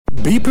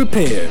Be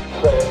prepared.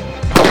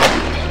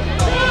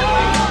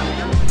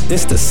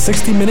 It's the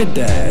 60-minute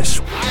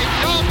dash. I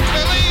don't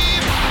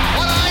believe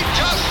what I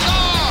just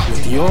saw.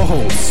 With your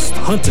hosts,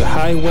 Hunter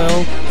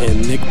Highwell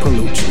and Nick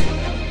Palucci.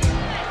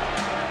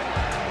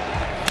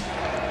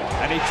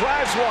 And he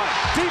drives one,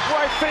 deep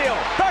right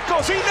field. That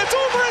goes Eaton, it's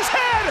over his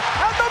head,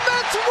 and the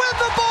Mets win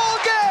the ball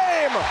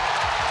game!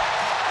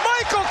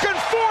 Michael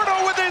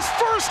Conforto with his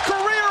first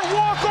career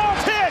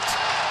walk-off hit,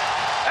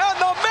 and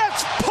the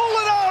Mets pull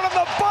it out in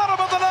the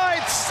bottom of the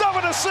ninth,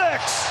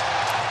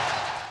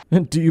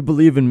 7-6. Do you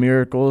believe in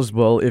miracles?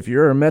 Well, if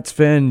you're a Mets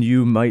fan,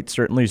 you might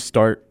certainly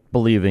start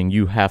believing.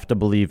 You have to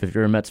believe if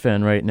you're a Mets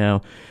fan right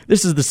now.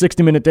 This is the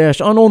 60-Minute Dash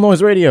on Old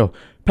Noise Radio,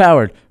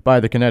 powered by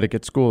the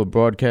Connecticut School of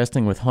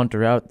Broadcasting with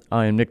Hunter out.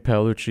 I am Nick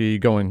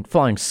Palucci,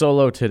 flying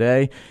solo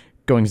today,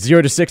 going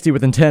 0 to 60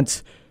 with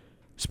intense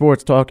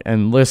sports talk.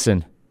 And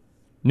listen,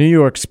 New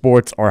York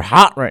sports are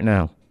hot right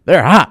now.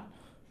 They're hot,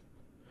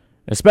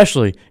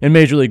 especially in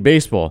Major League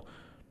Baseball.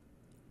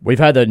 We've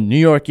had the New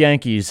York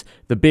Yankees,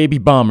 the baby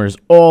bombers,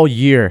 all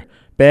year,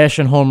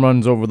 bashing home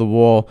runs over the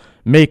wall,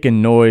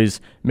 making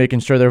noise, making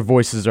sure their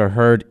voices are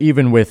heard,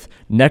 even with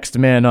next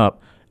man up.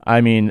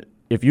 I mean,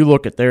 if you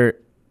look at their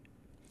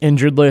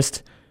injured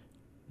list,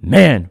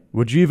 man,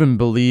 would you even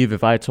believe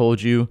if I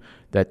told you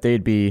that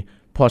they'd be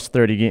plus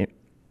 30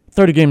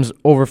 games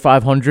over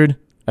 500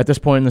 at this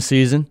point in the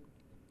season?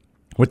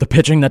 With the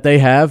pitching that they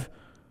have,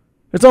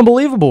 it's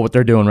unbelievable what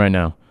they're doing right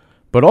now.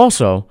 But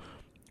also,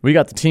 we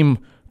got the team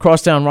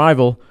crosstown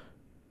rival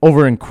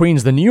over in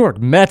Queens, the New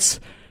York Mets,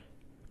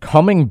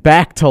 coming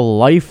back to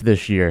life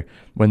this year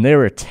when they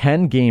were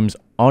 10 games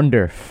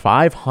under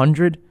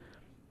 500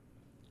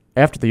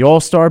 after the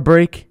All-Star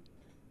break.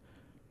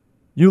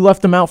 You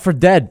left them out for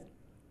dead.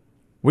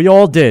 We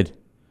all did.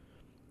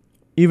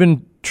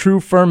 Even true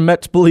firm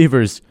Mets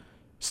believers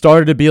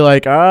started to be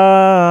like,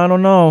 I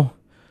don't know.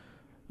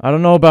 I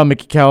don't know about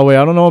Mickey Callaway.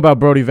 I don't know about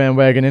Brody Van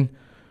Wagenen.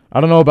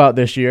 I don't know about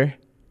this year.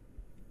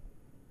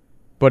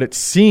 But it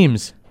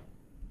seems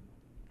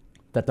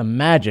that the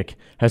magic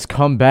has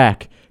come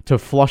back to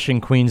Flushing,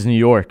 Queens, New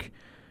York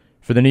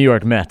for the New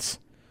York Mets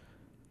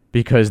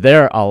because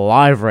they're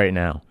alive right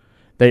now.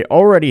 They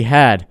already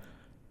had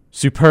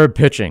superb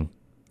pitching.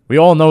 We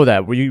all know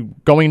that.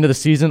 Going into the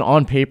season,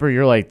 on paper,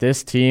 you're like,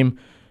 this team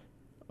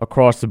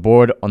across the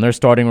board on their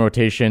starting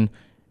rotation,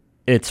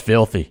 it's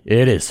filthy.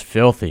 It is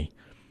filthy.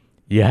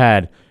 You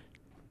had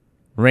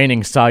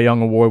reigning Cy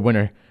Young Award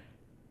winner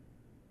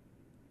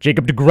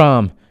Jacob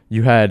deGrom.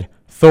 You had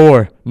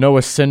Thor,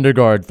 Noah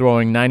Syndergaard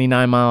throwing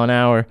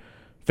 99-mile-an-hour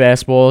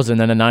fastballs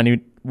and then a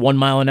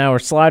 91-mile-an-hour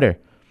slider.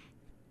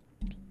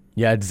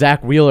 You had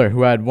Zach Wheeler,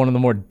 who had one of the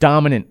more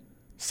dominant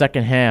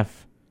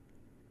second-half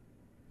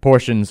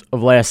portions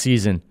of last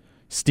season.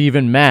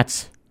 Steven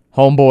Matz,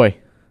 homeboy.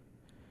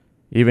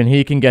 Even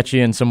he can get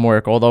you in some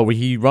work, although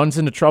he runs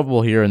into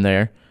trouble here and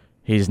there.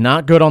 He's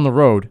not good on the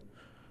road.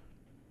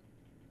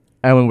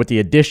 And with the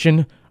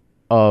addition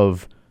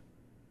of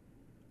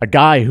a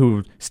guy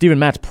who Steven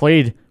Matz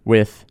played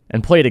with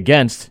and played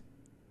against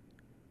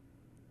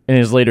in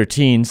his later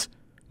teens,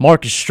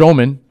 Marcus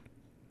Stroman,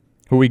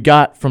 who we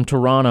got from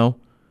Toronto,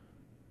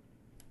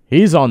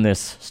 he's on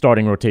this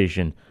starting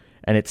rotation.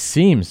 And it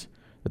seems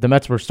that the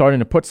Mets were starting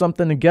to put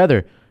something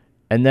together.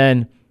 And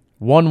then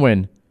 1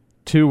 win,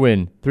 2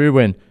 win, 3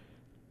 win,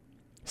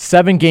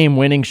 7-game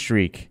winning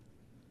streak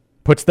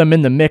puts them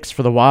in the mix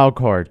for the wild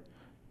card.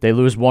 They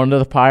lose 1 to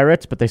the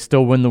Pirates, but they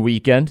still win the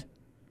weekend.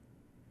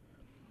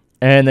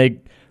 And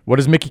what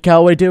does Mickey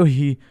Callaway do?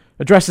 He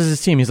addresses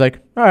his team. He's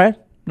like, all right,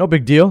 no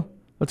big deal.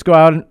 Let's go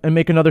out and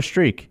make another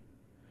streak.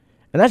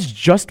 And that's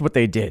just what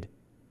they did.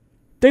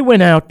 They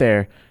went out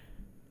there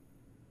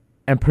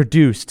and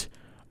produced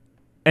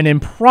an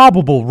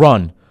improbable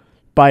run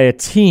by a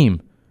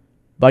team,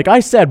 like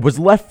I said, was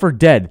left for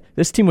dead.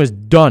 This team was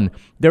done.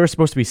 They were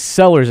supposed to be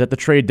sellers at the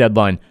trade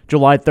deadline,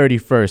 July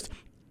 31st.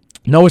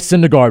 Noah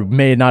Syndergaard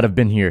may not have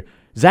been here.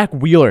 Zach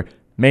Wheeler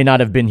may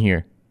not have been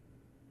here.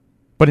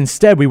 But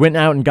instead, we went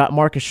out and got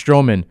Marcus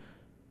Stroman,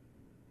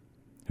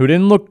 who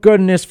didn't look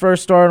good in his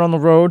first start on the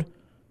road,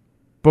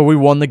 but we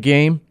won the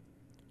game.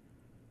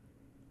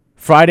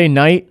 Friday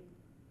night,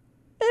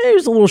 it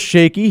was a little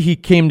shaky. He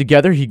came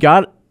together. He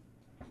got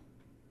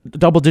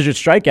double-digit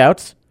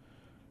strikeouts,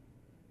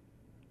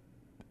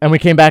 and we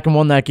came back and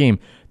won that game.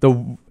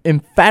 The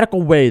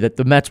emphatical way that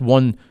the Mets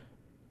won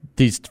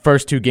these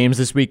first 2 games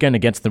this weekend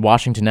against the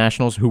Washington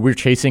Nationals, who we're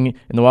chasing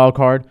in the wild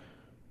card,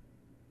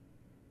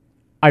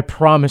 I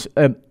promise,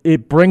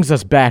 it brings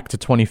us back to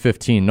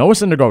 2015. Noah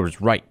Syndergaard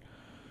was right.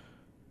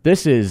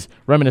 This is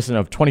reminiscent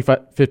of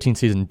 2015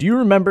 season. Do you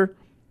remember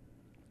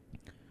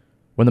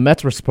when the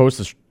Mets were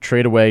supposed to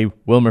trade away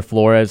Wilmer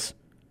Flores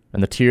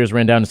and the tears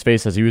ran down his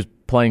face as he was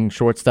playing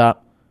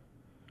shortstop?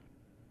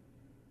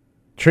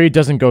 Trade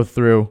doesn't go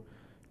through.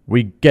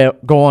 We go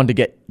on to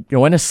get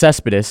Yoenis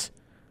Cespedes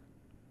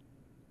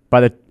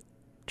by the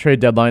trade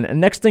deadline. And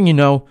next thing you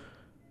know,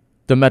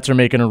 the Mets are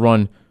making a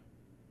run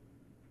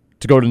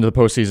to go into the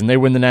postseason. They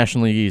win the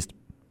National League East.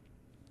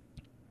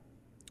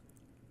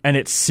 And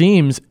it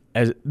seems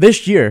as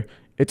this year,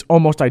 It's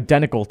almost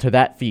identical to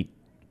that feat,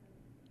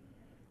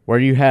 where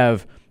you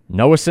have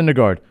Noah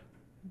Syndergaard,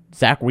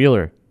 Zach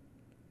Wheeler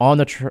on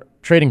the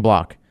trading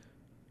block.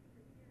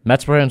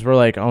 Mets fans were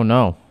like, oh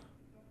no,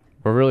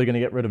 we're really going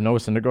to get rid of Noah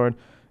Syndergaard?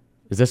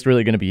 Is this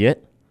really going to be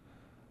it?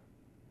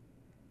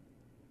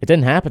 It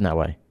didn't happen that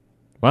way.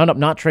 Wound up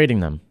not trading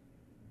them.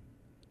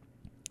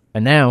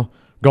 And now,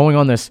 going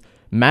on this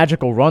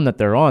magical run that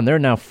they're on, they're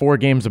now 4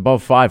 games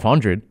above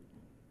 500.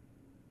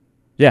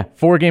 Yeah,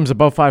 4 games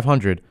above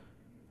 500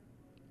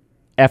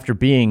 after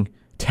being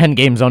 10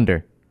 games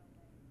under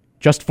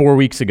just 4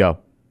 weeks ago.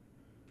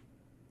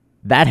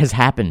 That has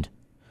happened.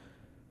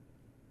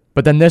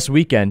 But then this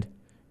weekend,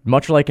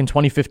 much like in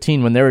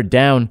 2015 when they were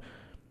down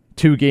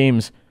 2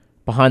 games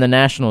behind the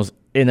Nationals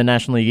in the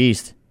National League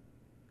East,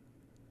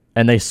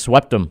 and they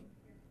swept them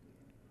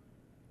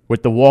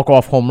with the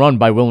walk-off home run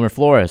by Wilmer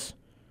Flores.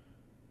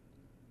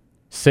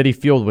 Citi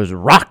Field was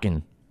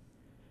rocking.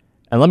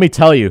 And let me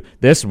tell you,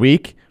 this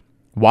week,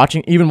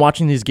 watching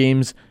these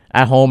games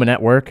at home and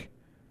at work,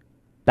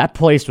 that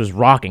place was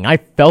rocking. I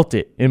felt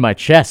it in my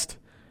chest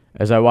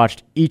as I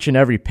watched each and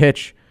every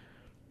pitch,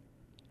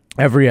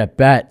 every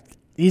at-bat.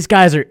 These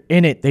guys are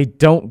in it. They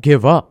don't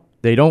give up.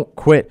 They don't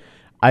quit.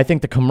 I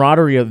think the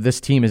camaraderie of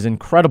this team is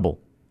incredible.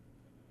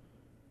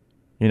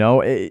 You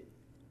know,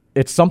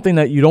 it's something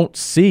that you don't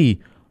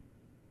see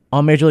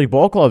on Major League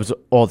Ball clubs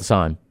all the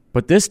time.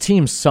 But this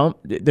team,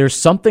 there's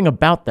something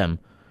about them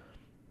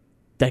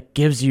that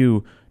gives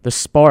you the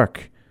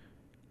spark,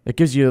 that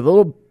gives you a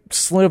little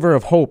sliver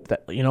of hope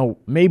that, you know,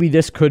 maybe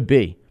this could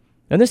be.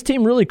 And this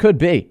team really could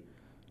be.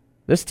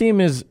 This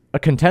team is a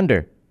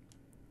contender.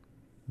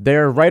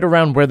 They're right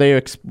around where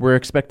they were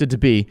expected to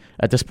be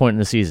at this point in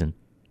the season,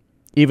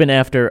 even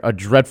after a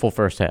dreadful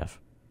first half.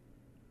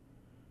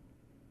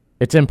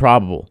 It's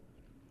improbable.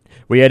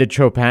 We added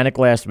Chopanic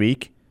last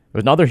week. It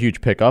was another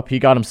huge pickup. He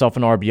got himself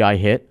an RBI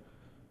hit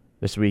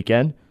this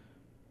weekend.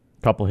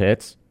 A couple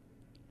hits.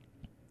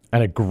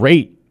 And a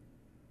great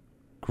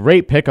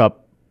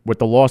pickup with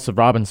the loss of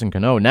Robinson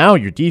Cano. Now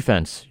your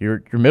defense,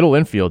 your middle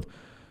infield,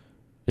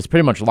 is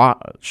pretty much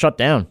shut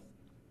down.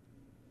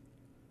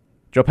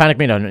 Joe Panik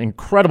made an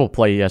incredible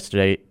play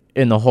yesterday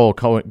in the hole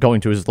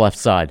going to his left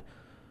side.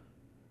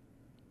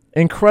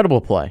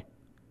 Incredible play.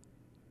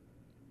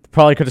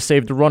 Probably could have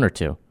saved a run or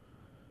two.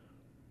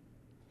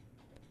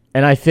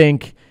 And I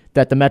think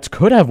that the Mets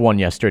could have won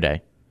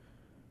yesterday.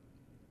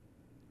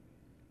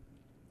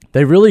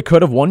 They really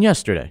could have won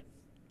yesterday.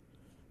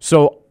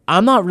 So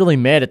I'm not really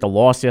mad at the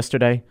loss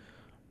yesterday.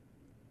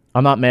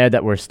 I'm not mad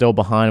that we're still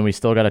behind and we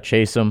still got to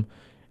chase them.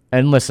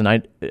 And listen,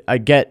 I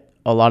get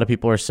a lot of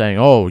people are saying,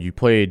 oh, you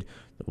played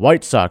the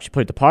White Sox, you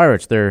played the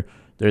Pirates, they're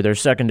their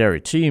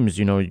secondary teams.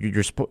 You know,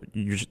 you're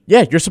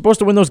supposed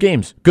to win those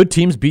games. Good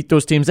teams beat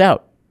those teams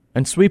out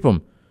and sweep them.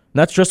 And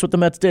that's just what the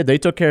Mets did. They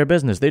took care of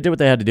business. They did what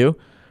they had to do.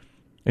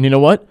 And you know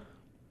what?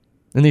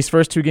 In these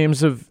first 2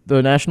 games of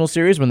the National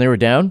Series, when they were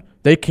down,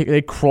 they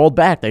crawled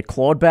back. They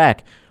clawed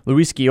back.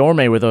 Luis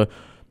Guillorme with a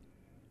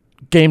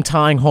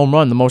game-tying home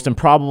run, the most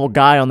improbable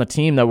guy on the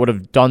team that would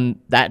have done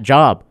that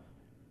job.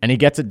 And he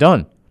gets it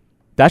done.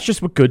 That's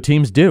just what good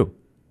teams do.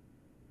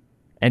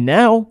 And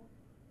now,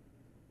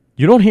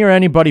 you don't hear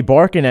anybody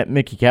barking at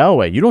Mickey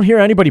Callaway. You don't hear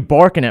anybody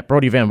barking at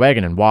Brody Van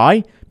Wagenen.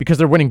 Why? Because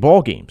they're winning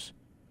ball games.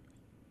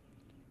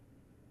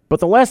 But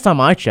the last time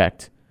I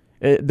checked,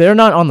 they're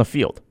not on the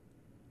field.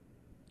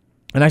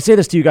 And I say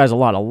this to you guys a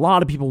lot. A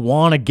lot of people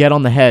want to get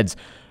on the heads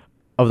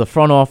of the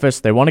front office.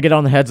 They want to get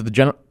on the heads of the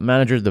general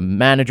manager, the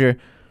manager.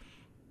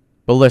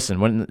 But listen,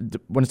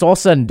 when it's all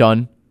said and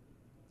done,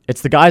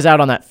 it's the guys out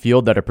on that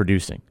field that are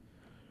producing.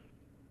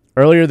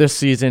 Earlier this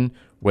season,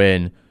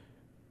 when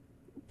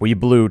we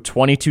blew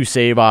 22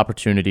 save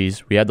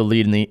opportunities, we had the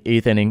lead in the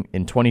 8th inning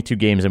in 22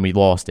 games, and we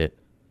lost it.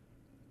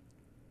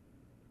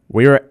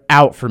 We were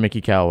out for Mickey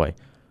Callaway.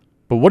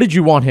 But what did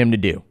you want him to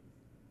do?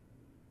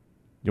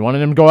 You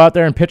wanted him to go out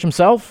there and pitch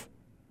himself?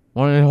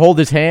 Wanted him to hold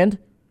his hand?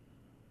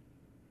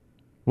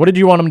 What did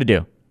you want him to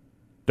do?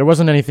 There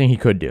wasn't anything he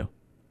could do.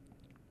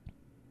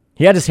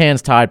 He had his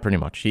hands tied pretty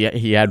much. He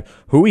had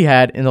who he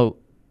had in the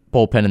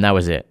bullpen, and that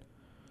was it.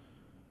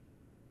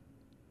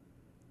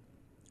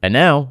 And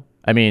now,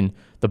 I mean,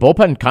 the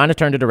bullpen kind of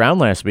turned it around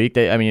last week.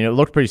 It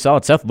looked pretty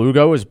solid. Seth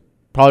Lugo is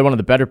probably one of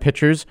the better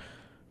pitchers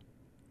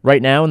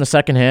right now in the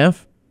second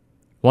half.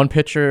 One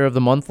pitcher of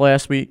the month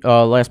last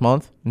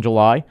month in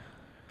July.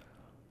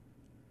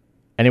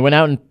 And he went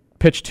out and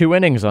pitched 2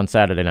 innings on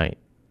Saturday night.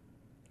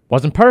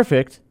 Wasn't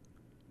perfect,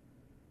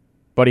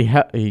 but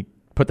he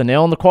put the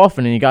nail in the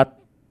coffin and he got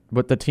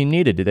what the team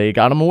needed. They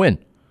got him a win.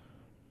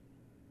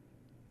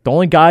 The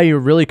only guy you're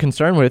really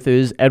concerned with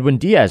is Edwin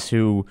Diaz,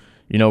 who,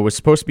 was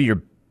supposed to be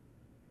your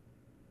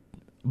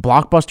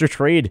blockbuster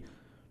trade.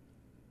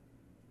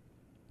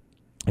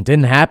 It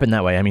didn't happen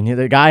that way. I mean,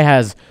 the guy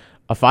has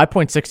a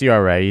 5.6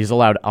 ERA. He's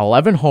allowed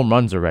 11 home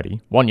runs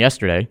already, one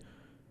yesterday,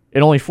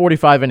 in only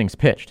 45 innings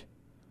pitched.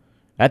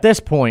 At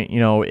this point,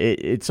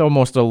 it's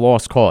almost a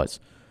lost cause.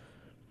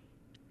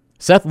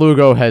 Seth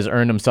Lugo has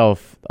earned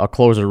himself a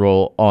closer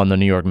role on the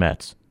New York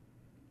Mets.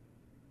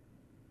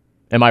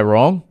 Am I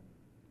wrong?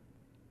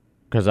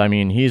 Because, I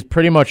mean, he's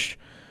pretty much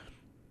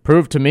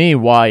proved to me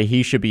why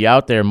he should be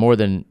out there more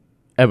than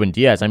Edwin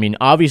Diaz. I mean,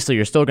 obviously,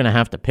 you're still going to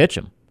have to pitch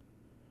him.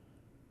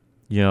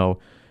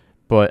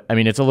 But, I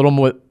mean, it's a little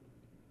more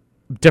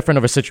different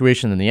of a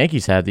situation than the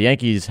Yankees have. The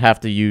Yankees have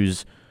to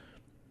use,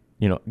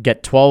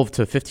 get 12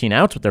 to 15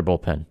 outs with their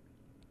bullpen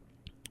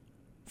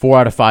 4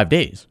 out of 5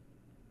 days.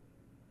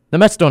 The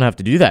Mets don't have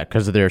to do that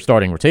because of their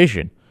starting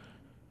rotation.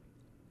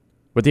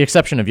 With the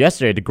exception of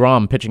yesterday,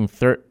 DeGrom pitching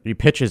 30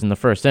 pitches in the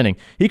first inning.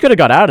 He could have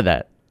got out of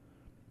that.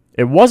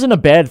 It wasn't a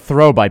bad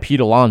throw by Pete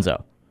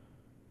Alonso.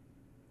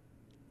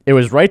 It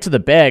was right to the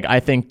bag. I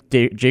think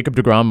Jacob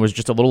DeGrom was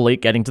just a little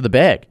late getting to the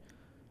bag.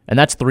 And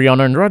that's 3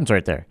 unearned runs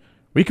right there.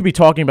 We could be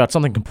talking about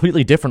something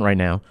completely different right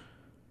now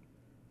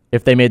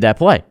if they made that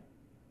play.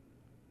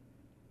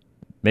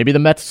 Maybe the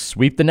Mets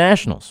sweep the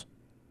Nationals.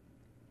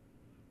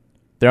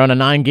 They're on a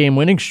 9-game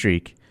winning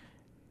streak,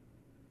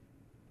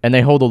 and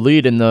they hold a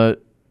lead in the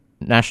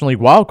National League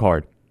wild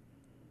card.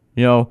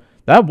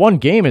 That one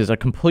game is a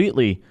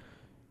completely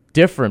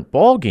different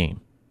ball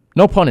game.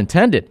 No pun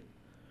intended.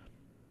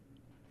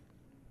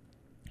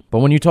 But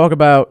when you talk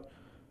about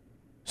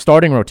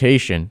starting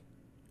rotation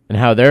and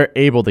how they're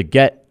able to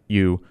get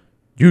you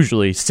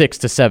usually 6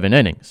 to 7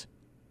 innings,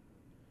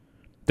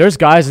 there's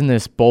guys in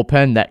this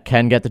bullpen that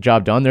can get the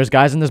job done. There's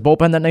guys in this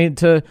bullpen that need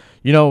to,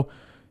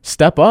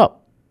 step up.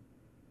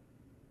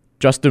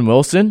 Justin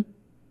Wilson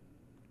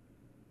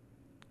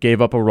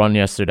gave up a run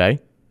yesterday.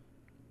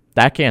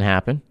 That can't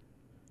happen.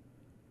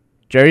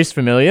 Jerry's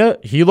Familia,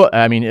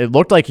 it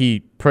looked like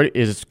he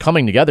is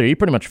coming together. He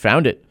pretty much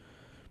found it.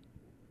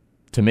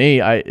 To me,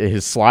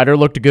 his slider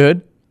looked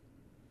good.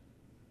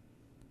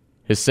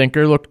 His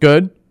sinker looked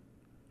good.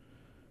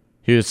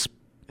 He was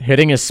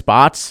hitting his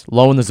spots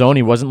low in the zone.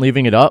 He wasn't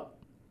leaving it up.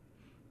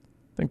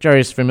 I think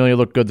Jerry's Familia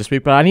looked good this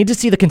week, but I need to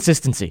see the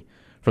consistency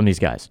from these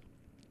guys.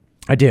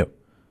 I do.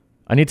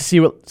 I need to see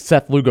what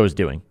Seth Lugo's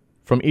doing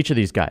from each of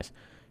these guys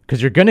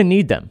because you're going to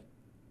need them.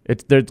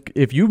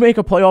 If you make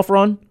a playoff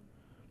run,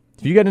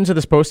 if you get into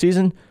this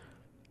postseason,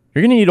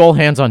 you're going to need all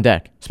hands on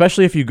deck,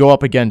 especially if you go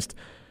up against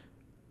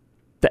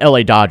the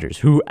LA Dodgers,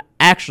 who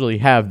actually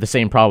have the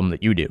same problem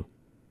that you do.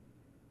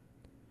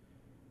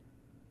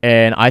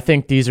 And I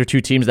think these are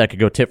two teams that could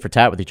go tit for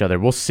tat with each other.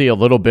 We'll see a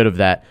little bit of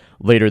that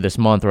later this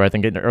month, or I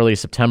think in early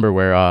September,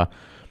 where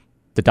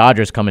the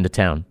Dodgers come into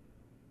town.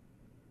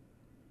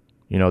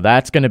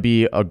 That's going to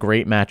be a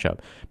great matchup.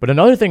 But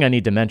another thing I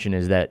need to mention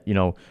is that,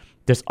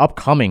 this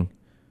upcoming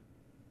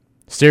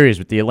series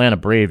with the Atlanta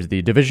Braves,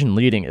 the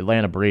division-leading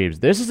Atlanta Braves,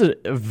 this is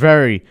a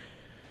very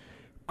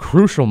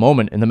crucial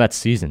moment in the Mets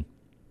season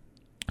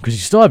because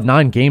you still have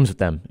 9 games with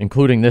them,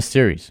 including this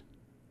series.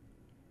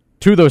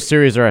 2 of those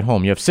series are at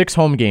home. You have 6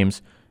 home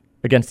games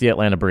against the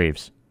Atlanta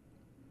Braves.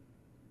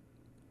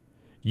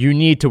 You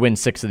need to win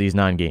 6 of these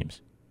 9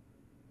 games.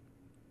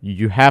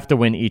 You have to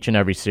win each and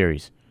every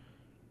series.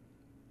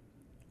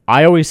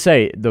 I always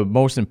say the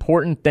most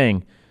important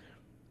thing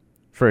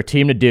for a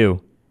team to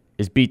do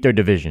is beat their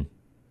division.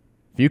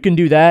 If you can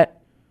do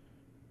that,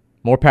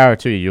 more power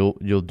to you.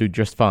 You'll do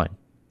just fine.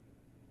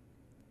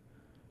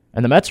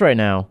 And the Mets right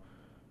now,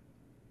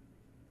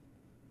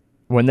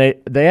 when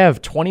they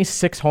have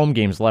 26 home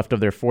games left of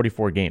their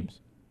 44 games.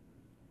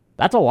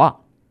 That's a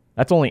lot.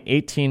 That's only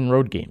 18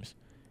 road games.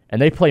 And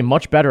they play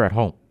much better at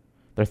home.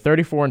 They're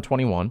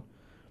 34-21.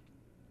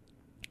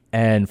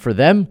 And for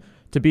them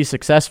to be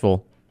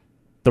successful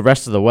the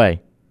rest of the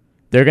way,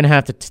 they're going to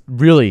have to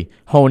really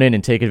hone in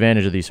and take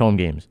advantage of these home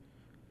games.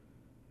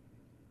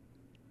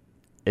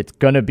 It's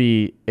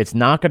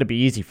not going to be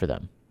easy for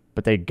them,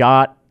 but they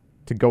got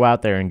to go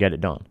out there and get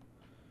it done.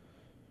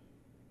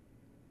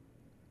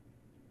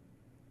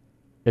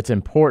 It's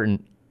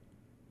important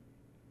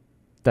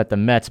that the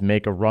Mets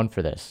make a run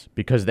for this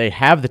because they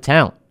have the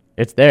talent.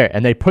 It's there,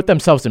 and they put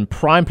themselves in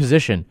prime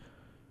position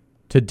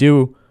to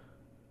do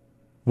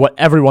what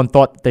everyone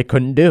thought that they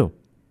couldn't do.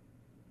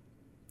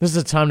 This is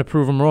a time to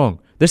prove them wrong.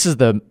 This is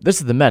the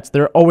Mets.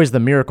 They're always the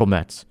miracle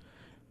Mets.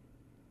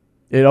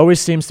 It always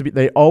seems to be.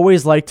 They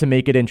always like to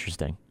make it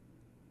interesting.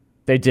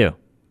 They do.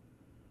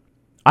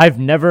 I've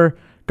never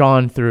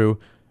gone through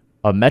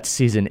a Mets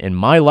season in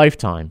my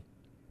lifetime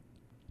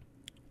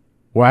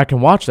where I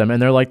can watch them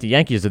and they're like the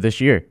Yankees of this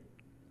year.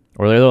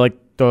 Or they're like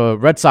the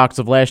Red Sox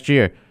of last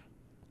year.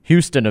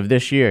 Houston of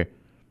this year.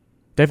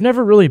 They've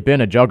never really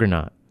been a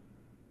juggernaut.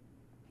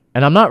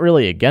 And I'm not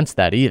really against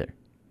that either.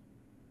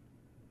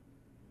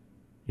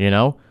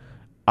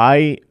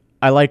 I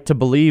like to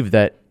believe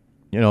that,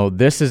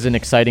 this is an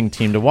exciting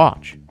team to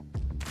watch.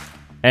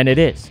 And it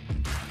is.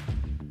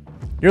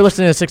 You're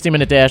listening to 60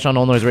 Minute Dash on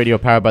All Noise Radio,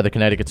 powered by the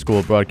Connecticut School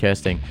of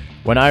Broadcasting.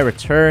 When I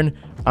return,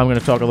 I'm going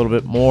to talk a little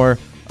bit more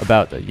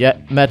about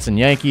the Mets and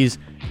Yankees.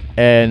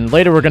 And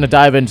later we're going to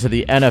dive into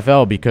the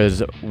NFL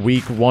because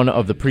week 1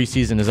 of the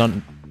preseason is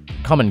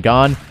come and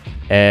gone.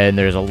 And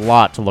there's a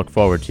lot to look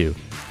forward to.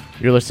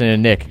 You're listening to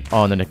Nick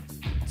on the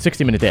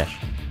 60 Minute Dash.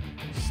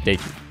 Stay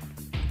tuned.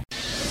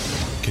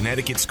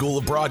 Connecticut School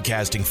of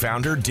Broadcasting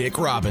founder Dick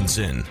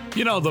Robinson.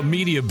 You know, the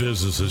media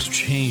business has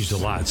changed a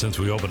lot since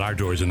we opened our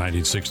doors in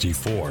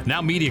 1964.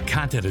 Now media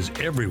content is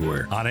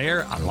everywhere, on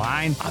air,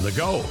 online, on the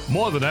go.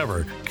 More than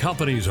ever,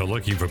 companies are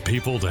looking for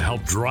people to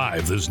help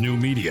drive this new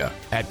media.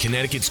 At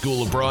Connecticut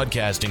School of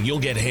Broadcasting, you'll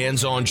get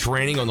hands-on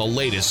training on the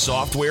latest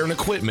software and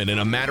equipment in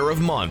a matter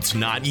of months,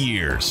 not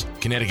years.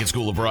 Connecticut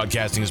School of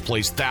Broadcasting has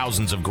placed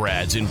thousands of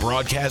grads in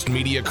broadcast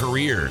media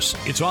careers.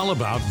 It's all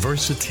about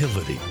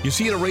versatility. You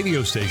see, at a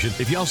radio station,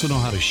 if you also know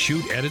how to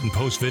shoot, edit, and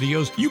post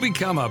videos, you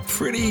become a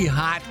pretty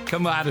hot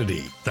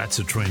commodity. That's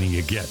the training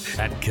you get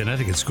at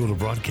Connecticut School of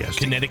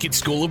Broadcasting. Connecticut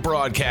School of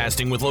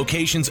Broadcasting with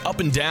locations up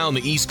and down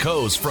the East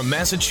Coast from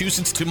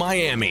Massachusetts to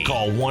Miami.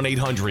 Call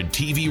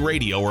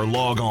 1-800-TV-RADIO or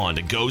log on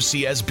to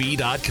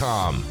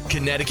gocsb.com.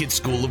 Connecticut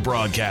School of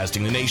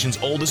Broadcasting, the nation's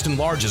oldest and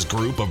largest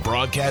group of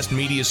broadcast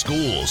media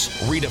schools,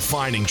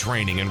 redefining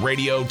training in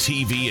radio,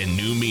 TV, and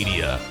new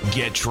media.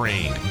 Get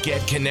trained.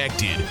 Get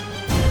connected.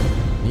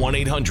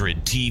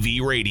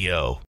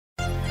 1-800-TV-RADIO.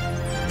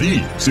 The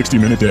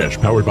 60-Minute Dash,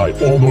 powered by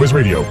All Noise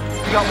Radio.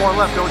 You got more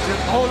left, don't you? A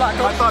whole lot,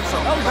 don't I thought so.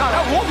 Oh,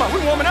 God,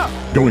 we're warming up.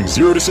 Going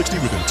 0 to 60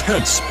 with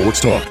intense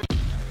sports talk.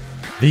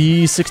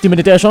 The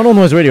 60-Minute Dash on All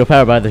Noise Radio,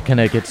 powered by the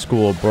Connecticut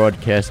School of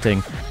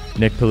Broadcasting.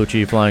 Nick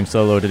Palucci flying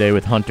solo today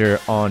with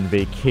Hunter on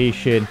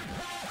vacation.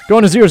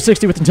 Going to 0 to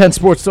 60 with intense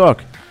sports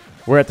talk.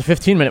 We're at the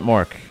 15-minute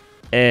mark,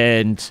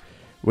 and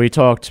we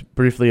talked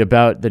briefly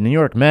about the New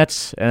York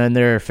Mets and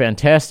their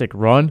fantastic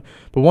run.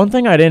 But one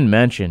thing I didn't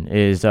mention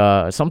is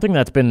something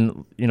that's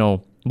been,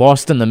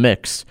 lost in the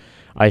mix,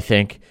 I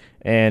think.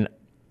 And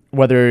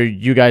whether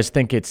you guys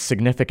think it's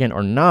significant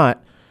or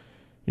not,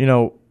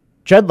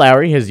 Jed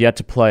Lowry has yet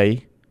to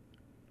play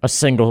a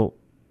single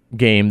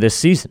game this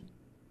season.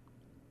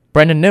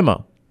 Brendan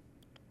Nimmo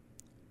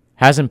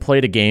hasn't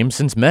played a game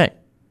since May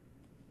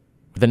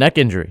with a neck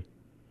injury.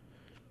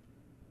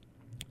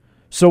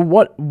 So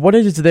what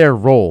is their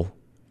role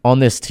on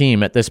this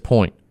team at this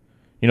point?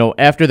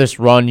 After this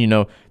run,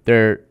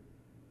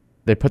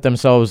 they put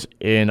themselves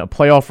in a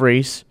playoff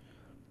race,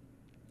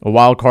 a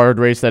wild card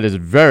race that is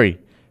very,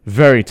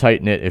 very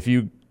tight knit. If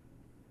you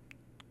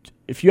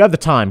have the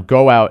time,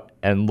 go out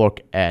and look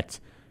at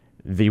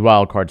the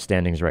wild card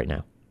standings right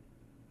now.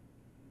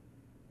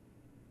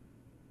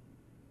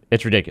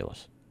 It's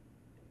ridiculous.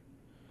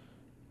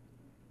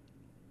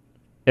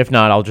 If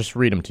not, I'll just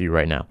read them to you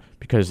right now.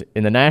 Because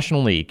in the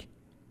National League,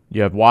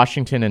 you have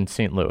Washington and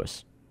St.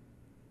 Louis.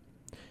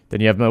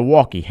 Then you have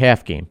Milwaukee,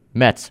 half game.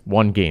 Mets,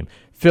 1 game.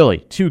 Philly,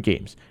 2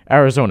 games.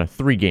 Arizona,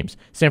 3 games.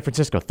 San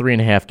Francisco,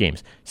 3.5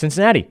 games.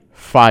 Cincinnati,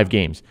 5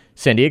 games.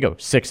 San Diego,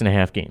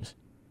 6.5 games.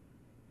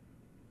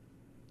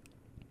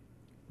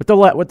 With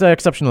the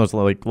exception of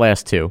those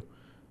last 2,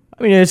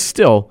 it's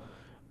still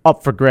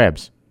up for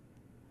grabs.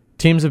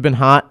 Teams have been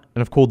hot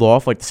and have cooled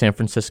off, like the San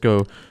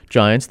Francisco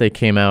Giants. They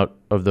came out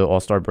of the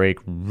All-Star break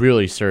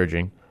really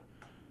surging.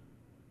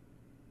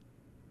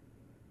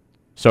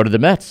 So did the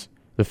Mets.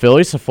 The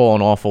Phillies have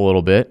fallen off a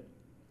little bit.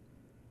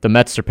 The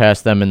Mets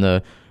surpassed them in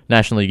the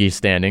National League East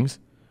standings.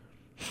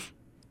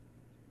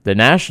 The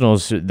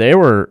Nationals, they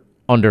were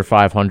under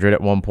 500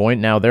 at one point.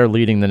 Now they're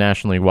leading the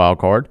National League wild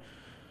card.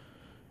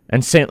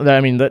 And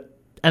the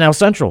NL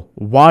Central,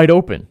 wide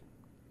open.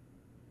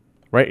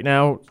 Right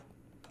now,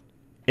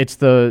 it's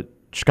the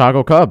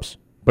Chicago Cubs.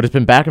 But it's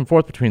been back and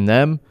forth between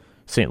them,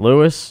 St.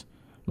 Louis,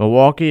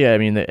 Milwaukee.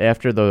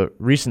 After the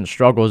recent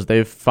struggles,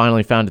 they've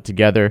finally found it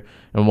together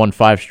and won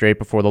 5 straight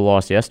before the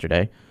loss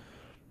yesterday.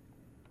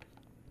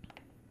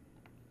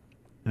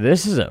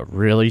 This is a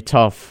really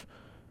tough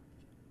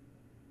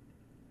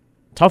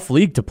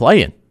league to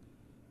play in.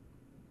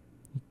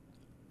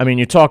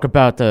 You talk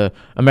about the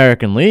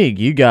American League,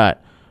 you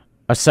got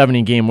a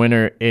 70-game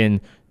winner in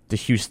the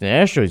Houston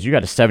Astros. You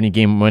got a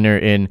 70-game winner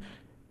in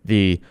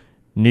the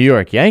New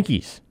York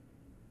Yankees.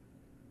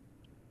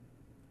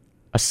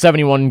 A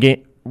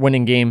 71-game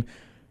winning game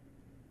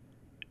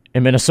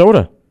in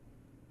Minnesota.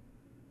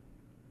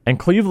 And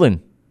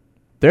Cleveland,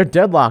 they're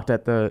deadlocked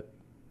at the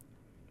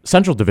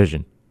Central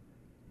Division.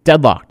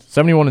 Deadlocked,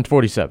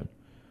 71-47.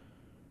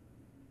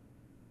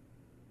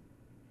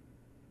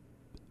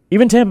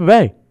 Even Tampa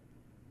Bay,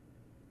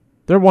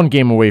 they're 1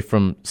 game away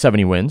from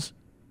 70 wins.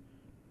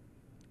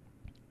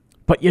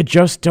 But you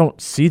just don't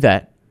see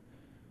that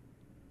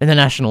in the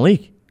National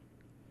League.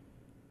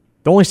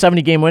 The only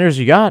 70-game winners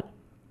you got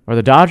are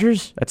the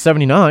Dodgers at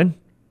 79,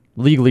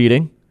 league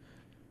leading,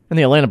 and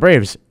the Atlanta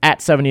Braves at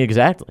 70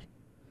 exactly.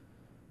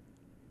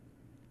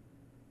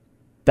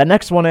 That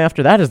next one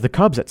after that is the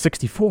Cubs at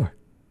 64.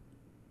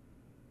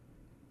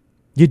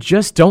 You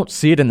just don't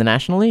see it in the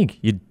National League.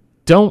 You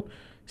don't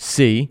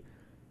see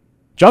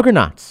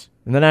juggernauts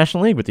in the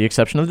National League with the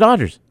exception of the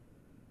Dodgers.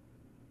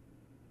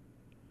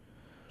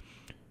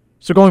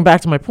 So going back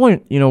to my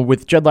point,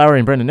 with Jed Lowry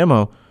and Brendan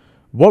Nimmo,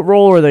 what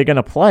role are they going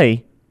to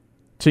play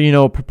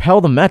to,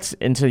 propel the Mets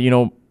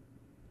into,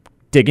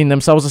 digging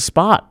themselves a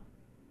spot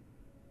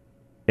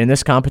in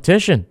this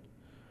competition?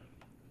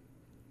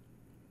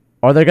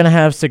 Are they going to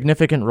have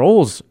significant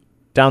roles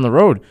down the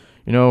road?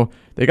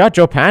 They got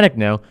Joe Panik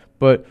now,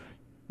 but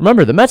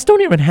Remember, the Mets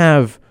don't even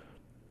have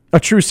a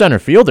true center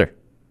fielder.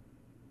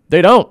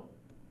 They don't.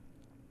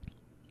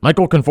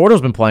 Michael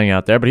Conforto's been playing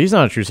out there, but he's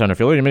not a true center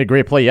fielder. He made a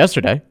great play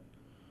yesterday.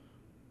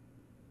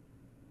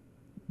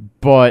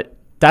 But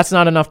that's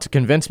not enough to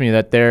convince me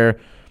that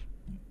they're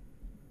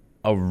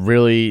a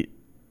really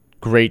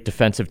great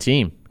defensive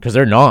team, because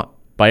they're not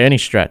by any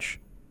stretch.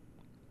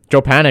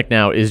 Joe Panik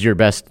now is your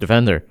best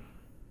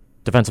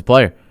defensive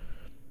player.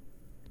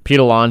 Pete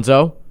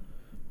Alonso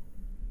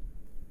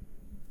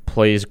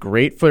plays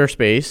great first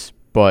base,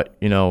 but,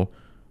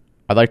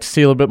 I'd like to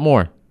see a little bit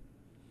more.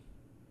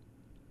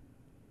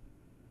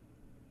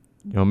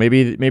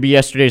 Maybe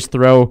yesterday's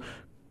throw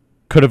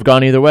could have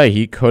gone either way.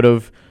 He could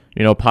have,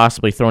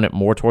 possibly thrown it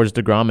more towards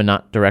DeGrom and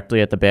not directly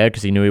at the bag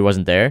because he knew he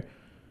wasn't there.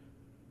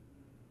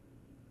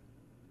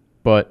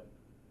 But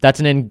that's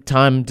an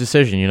in-time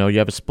decision. You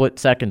have a split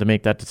second to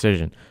make that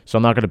decision. So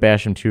I'm not going to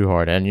bash him too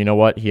hard. And you know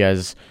what? He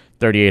has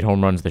 38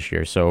 home runs this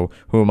year, so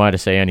who am I to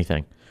say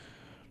anything?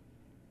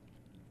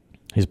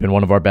 He's been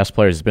one of our best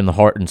players. He's been the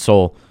heart and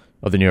soul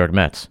of the New York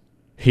Mets.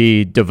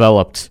 He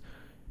developed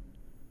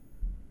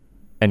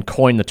and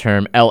coined the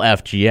term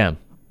LFGM.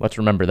 Let's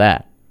remember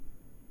that.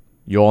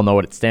 You all know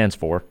what it stands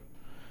for.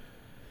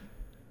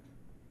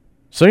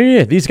 So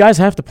yeah, these guys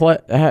have to play.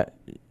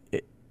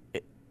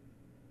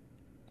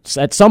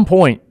 At some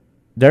point,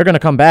 they're going to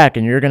come back,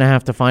 and you're going to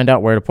have to find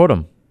out where to put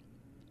them.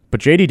 But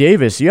J.D.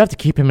 Davis, you have to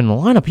keep him in the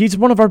lineup. He's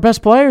one of our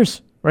best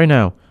players right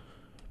now.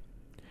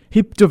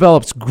 He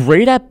develops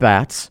great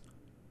at-bats,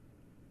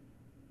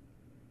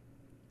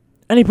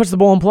 and he puts the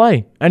ball in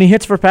play, and he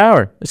hits for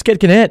power. This kid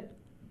can hit.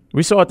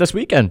 We saw it this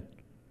weekend.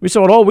 We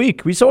saw it all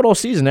week. We saw it all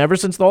season, ever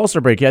since the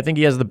All-Star break. I think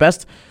he has the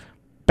best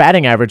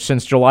batting average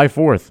since July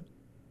 4th.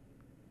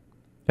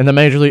 In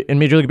Major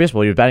League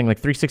Baseball, he was batting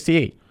like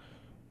 .368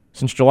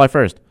 since July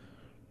 1st.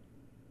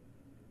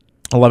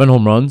 11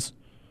 home runs.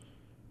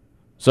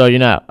 So,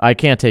 I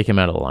can't take him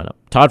out of the lineup.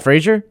 Todd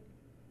Frazier?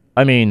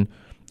 I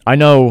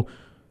know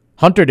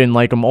Hunter didn't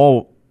like him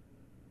all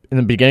in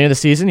the beginning of the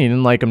season. He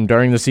didn't like him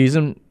during the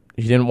season.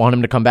 He didn't want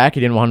him to come back.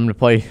 He didn't want him to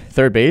play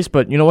third base.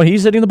 But you know what?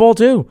 He's hitting the ball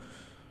too.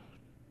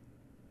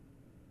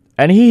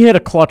 And he hit a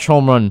clutch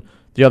home run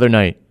the other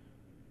night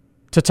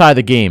to tie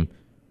the game.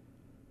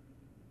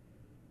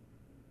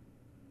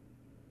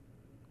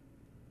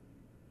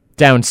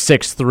 Down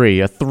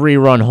 6-3. A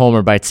 3-run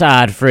homer by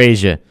Todd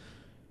Frazier.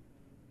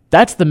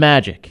 That's the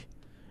magic.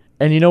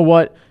 And you know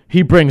what?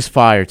 He brings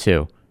fire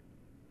too.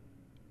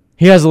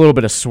 He has a little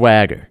bit of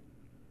swagger.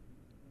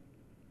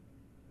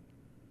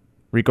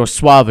 Rico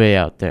Suave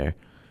out there.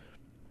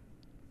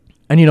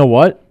 And you know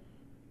what?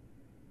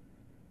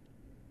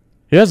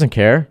 He doesn't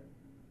care.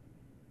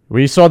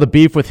 We saw the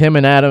beef with him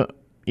and Adam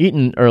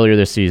Eaton earlier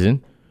this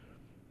season.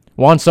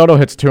 Juan Soto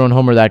hits a 2-run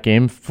homer that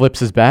game,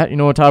 flips his bat. You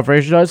know what Todd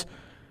Frazier does?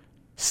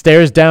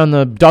 Stares down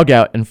the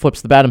dugout and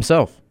flips the bat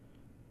himself.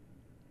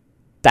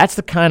 That's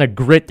the kind of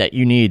grit that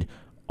you need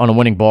on a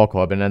winning ball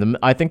club, and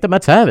I think the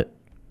Mets have it.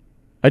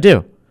 I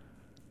do.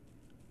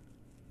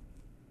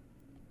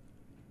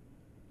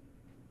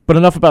 But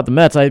enough about the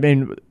Mets.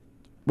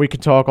 We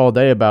could talk all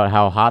day about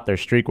how hot their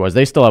streak was.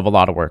 They still have a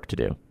lot of work to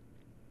do.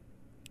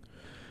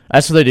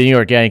 As for the New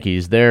York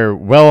Yankees, they're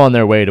well on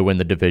their way to win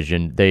the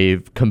division.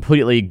 They've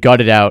completely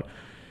gutted out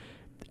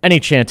any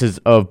chances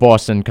of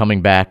Boston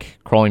coming back,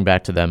 crawling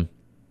back to them.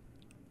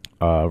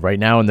 Right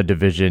now in the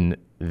division,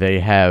 they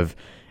have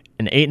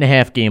an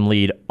 8.5 game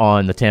lead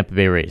on the Tampa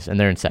Bay Rays, and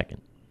they're in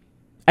second.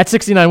 At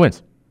 69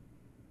 wins.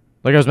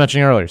 Like I was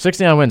mentioning earlier,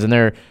 69 wins, and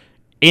they're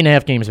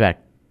 8.5 games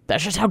back.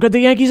 That's just how good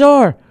the Yankees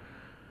are.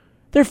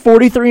 They're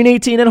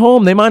 43-18 at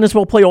home. They might as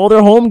well play all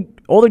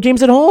their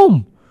games at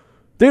home.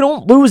 They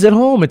don't lose at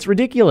home. It's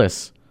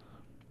ridiculous.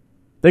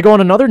 They go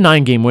on another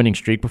 9-game winning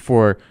streak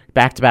before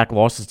back-to-back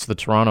losses to the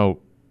Toronto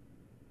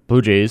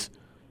Blue Jays.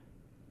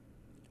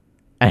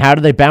 And how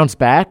do they bounce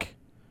back?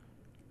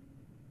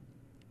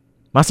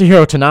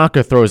 Masahiro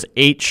Tanaka throws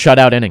 8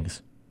 shutout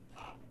innings.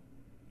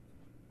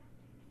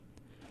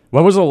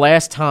 When was the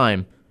last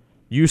time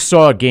you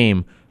saw a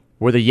game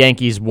where the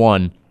Yankees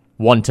won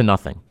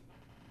 1-0? When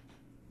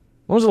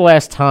was the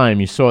last time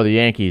you saw the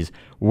Yankees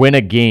win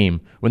a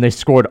game when they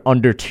scored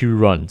under 2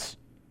 runs?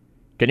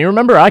 Can you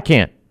remember? I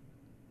can't.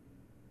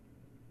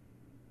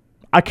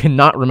 I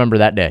cannot remember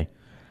that day.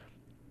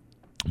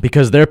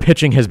 Because their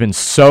pitching has been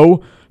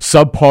so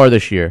subpar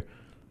this year,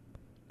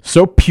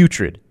 so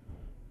putrid,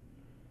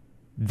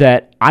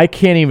 that I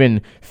can't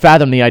even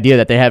fathom the idea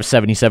that they have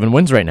 77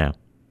 wins right now.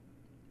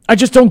 I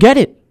just don't get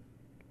it.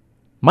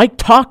 Mike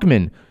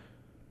Tauchman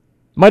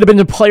might have been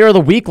the player of the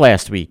week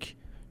last week.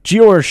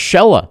 Gio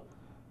Urshela.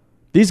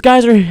 These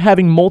guys are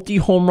having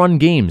multi-home run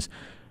games.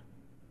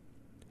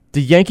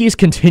 The Yankees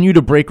continue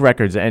to break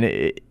records,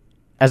 and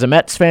as a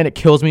Mets fan, it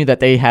kills me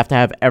that they have to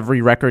have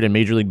every record in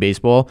Major League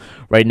Baseball.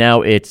 Right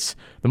now, it's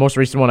the most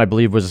recent one, I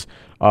believe, was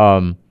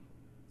the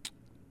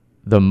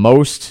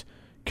most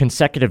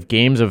consecutive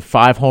games of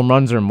 5 home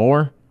runs or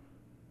more.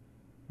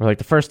 We're like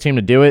the first team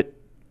to do it,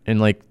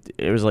 and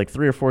it was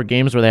 3 or 4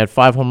 games where they had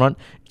 5 home runs.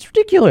 It's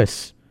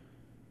ridiculous.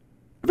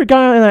 Every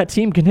guy on that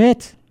team can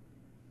hit.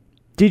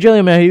 DJ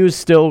LeMahieu is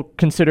still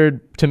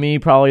considered, to me,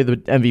 probably the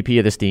MVP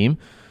of this team.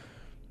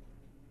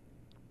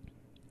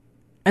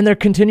 And they're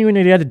continuing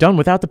to get it done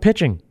without the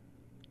pitching.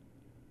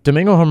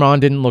 Domingo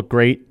Germán didn't look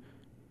great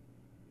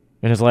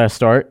in his last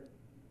start.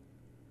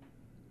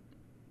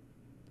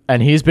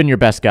 And he's been your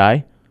best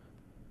guy.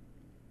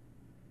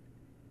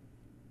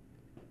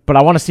 But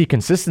I want to see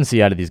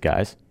consistency out of these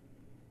guys.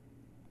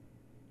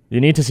 You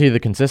need to see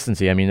the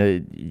consistency. I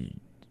mean,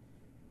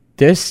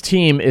 this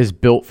team is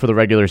built for the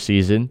regular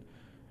season.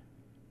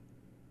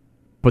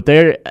 But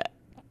they're...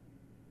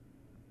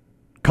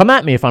 Come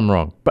at me if I'm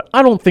wrong. But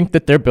I don't think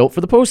that they're built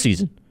for the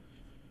postseason.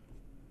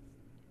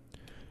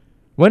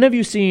 When have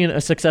you seen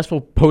a successful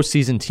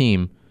postseason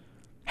team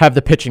have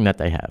the pitching that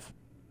they have?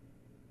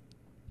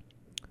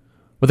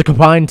 With a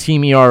combined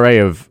team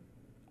ERA of,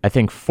 I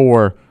think,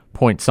 4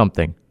 point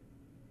something.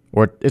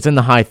 Or it's in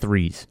the high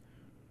threes.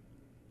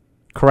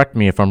 Correct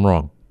me if I'm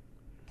wrong.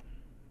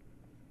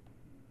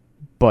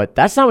 But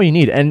that's not what you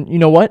need. And you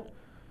know what?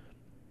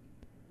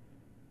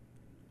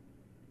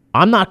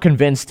 I'm not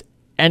convinced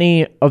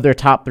any of their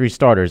top 3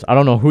 starters. I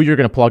don't know who you're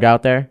going to plug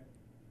out there.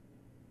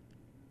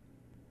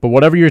 But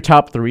whatever your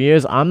top 3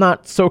 is, I'm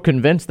not so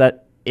convinced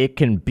that it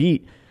can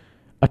beat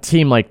a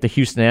team like the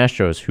Houston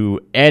Astros, who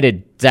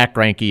added Zach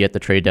Greinke at the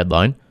trade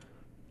deadline.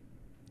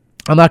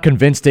 I'm not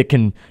convinced it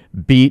can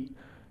beat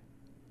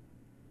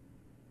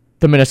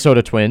the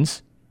Minnesota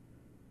Twins.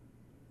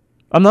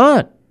 I'm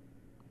not.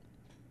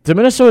 The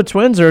Minnesota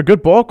Twins are a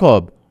good ball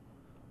club.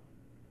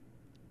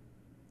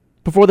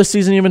 Before the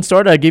season even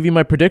started, I gave you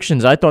my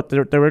predictions. I thought they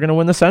were going to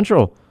win the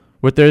Central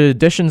with their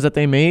additions that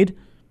they made.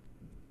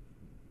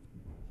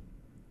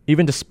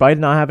 Even despite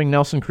not having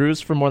Nelson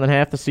Cruz for more than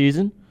half the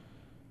season.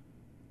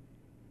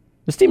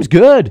 This team's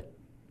good.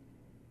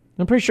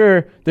 I'm pretty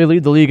sure they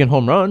lead the league in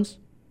home runs.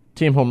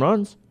 Team home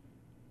runs.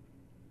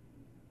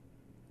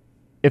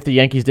 If the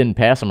Yankees didn't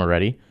pass them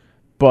already.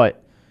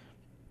 But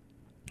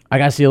I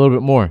got to see a little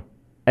bit more.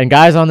 And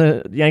guys on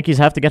the Yankees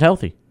have to get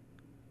healthy.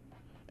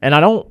 And I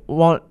don't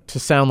want to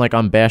sound like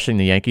I'm bashing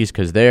the Yankees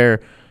because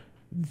they're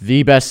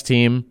the best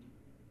team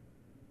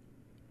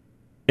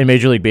in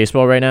Major League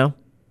Baseball right now.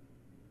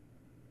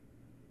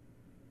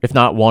 If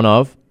not one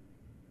of.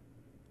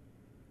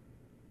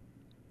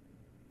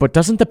 But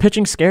doesn't the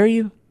pitching scare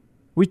you?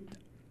 We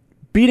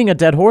beating a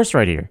dead horse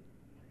right here.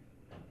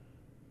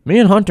 Me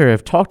and Hunter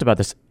have talked about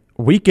this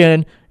week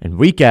in and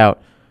week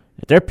out.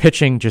 That their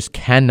pitching just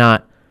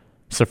cannot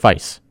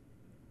suffice.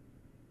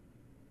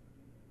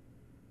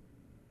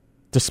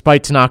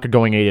 Despite Tanaka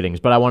going 8 innings,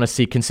 but I want to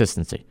see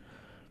consistency.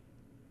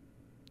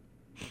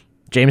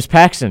 James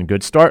Paxton,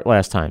 good start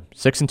last time.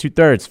 6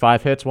 2/3,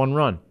 5 hits, 1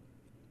 run.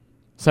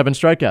 7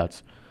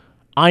 strikeouts.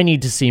 I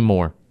need to see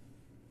more.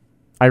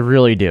 I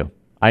really do.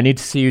 I need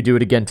to see you do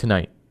it again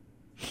tonight.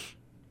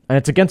 And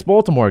it's against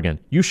Baltimore again.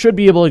 You should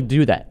be able to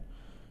do that.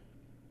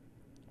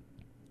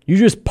 You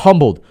just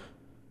pummeled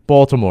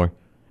Baltimore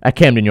at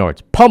Camden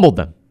Yards. Pummeled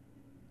them.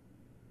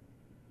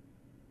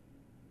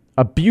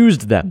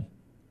 Abused them.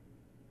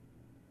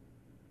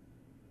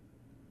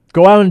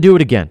 Go out and do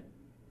it again.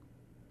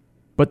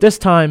 But this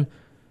time,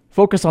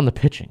 focus on the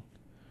pitching.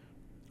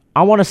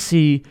 I want to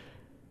see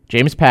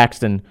James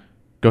Paxton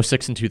go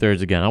 6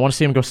 2/3 again. I want to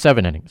see him go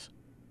 7 innings.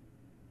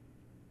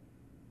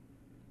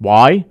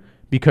 Why?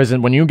 Because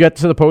when you get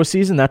to the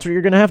postseason, that's what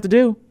you're going to have to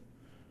do.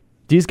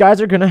 These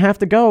guys are going to have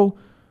to go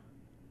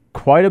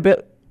quite a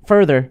bit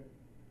further.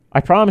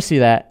 I promise you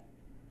that.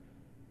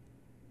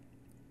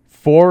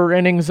 4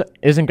 innings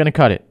isn't going to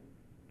cut it.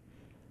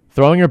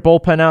 Throwing your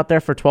bullpen out there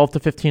for 12 to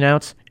 15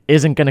 outs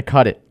isn't going to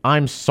cut it.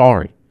 I'm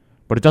sorry.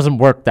 But it doesn't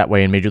work that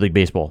way in Major League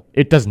Baseball.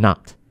 It does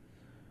not.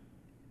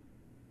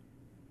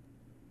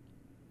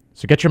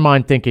 So get your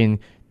mind thinking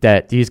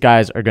that these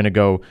guys are going to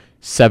go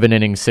 7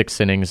 innings, 6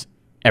 innings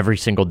every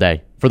single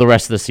day for the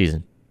rest of the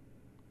season.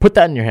 Put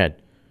that in your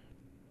head.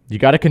 You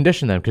got to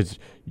condition them because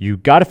you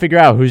got to figure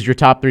out who's your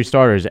top 3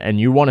 starters and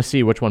you want to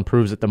see which one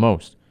proves it the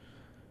most.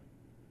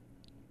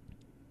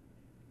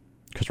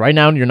 Because right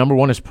now, your number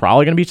 1 is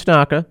probably going to be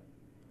Tanaka.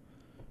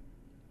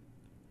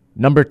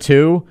 Number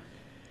 2,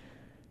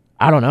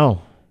 I don't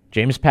know.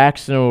 James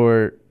Paxton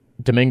or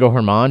Domingo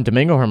Germán.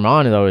 Domingo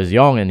Germán, though, is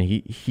young and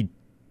he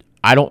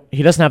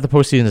doesn't have the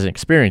postseason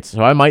experience,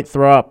 so I might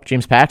throw up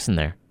James Paxton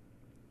there.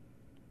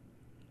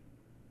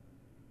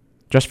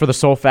 Just for the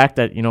sole fact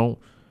that,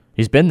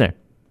 he's been there.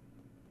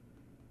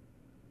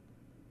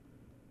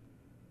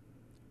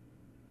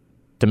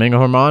 Domingo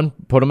Germán,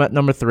 put him at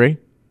number 3.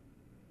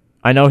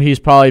 I know he's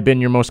probably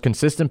been your most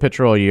consistent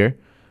pitcher all year,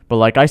 but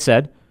like I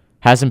said,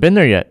 hasn't been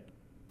there yet.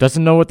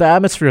 Doesn't know what the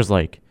atmosphere is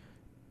like.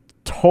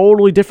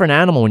 Totally different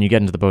animal when you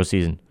get into the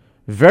postseason.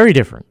 Very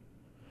different.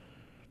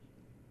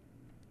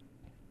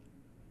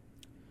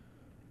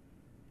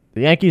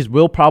 The Yankees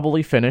will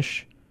probably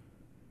finish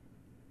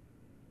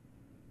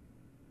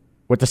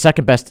with the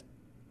second best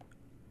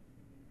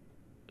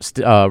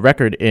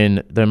record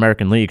in the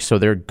American League, so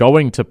they're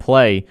going to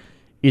play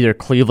either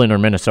Cleveland or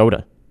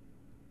Minnesota.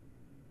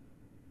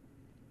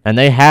 And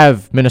they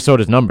have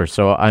Minnesota's number,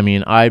 so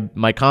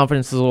my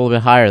confidence is a little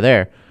bit higher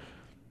there.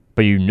 But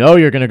but you know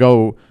you're going to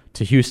go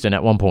to Houston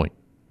at one point.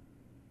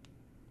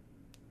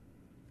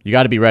 You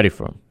got to be ready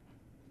for them.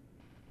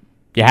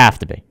 You have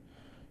to be.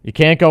 You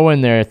can't go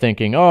in there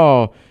thinking,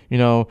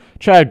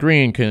 Chad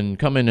Green can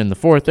come in the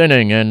fourth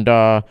inning and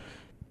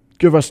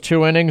give us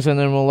 2 innings and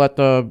then we'll let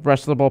the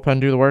rest of the bullpen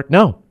do the work.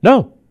 No.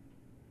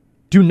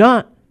 Do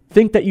not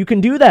think that you can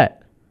do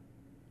that.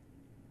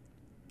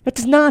 That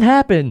does not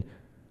happen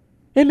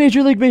in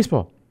Major League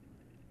Baseball.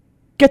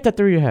 Get that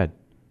through your head.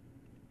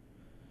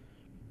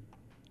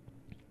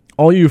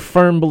 All you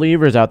firm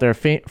believers out there,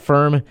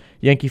 firm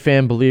Yankee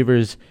fan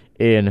believers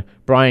in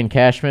Brian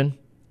Cashman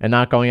and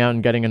not going out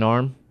and getting an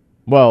arm,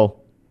 well,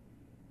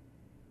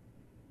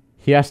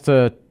 he has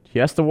to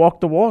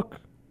walk the walk.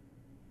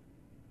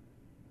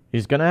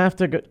 He's going to have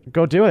to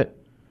go do it.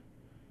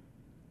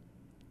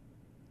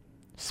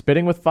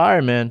 Spitting with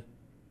fire, man.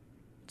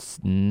 It's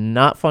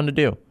not fun to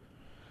do.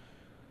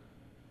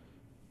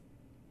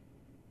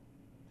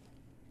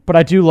 But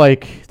I do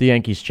like the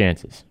Yankees'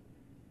 chances.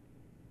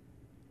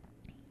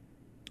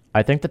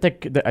 I think that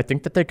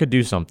they could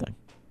do something.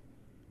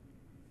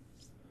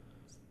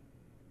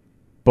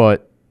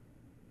 But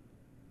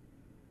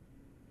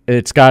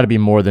it's got to be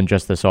more than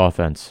just this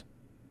offense.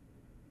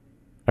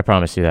 I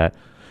promise you that.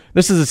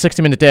 This is a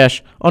 60-minute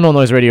dash on All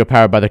Noise Radio,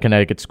 powered by the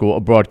Connecticut School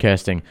of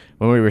Broadcasting.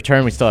 When we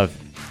return, we still have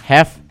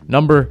half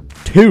number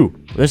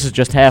 2. This is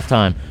just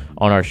halftime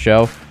on our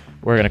show.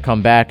 We're going to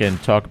come back and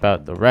talk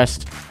about the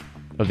rest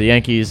of the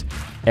Yankees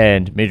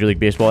and Major League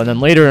Baseball. And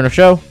then later in our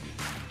show,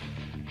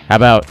 how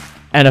about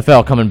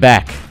NFL coming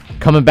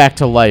back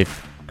to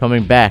life,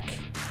 coming back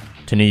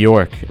to New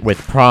York with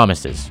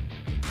promises,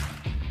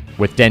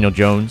 with Daniel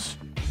Jones,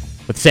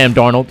 with Sam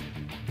Darnold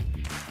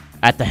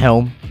at the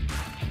helm,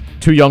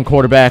 2 young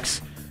quarterbacks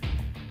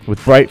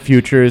with bright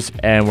futures,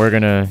 and we're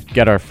going to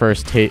get our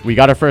first taste. We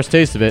got our first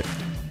taste of it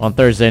on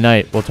Thursday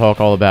night. We'll talk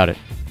all about it.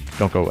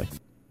 Don't go away.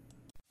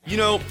 You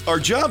know, our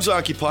jobs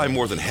occupy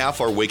more than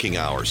half our waking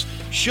hours.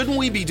 Shouldn't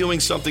we be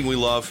doing something we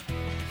love?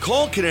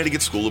 Call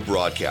Connecticut School of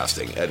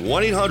Broadcasting at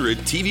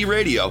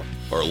 1-800-TV-RADIO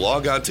or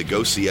log on to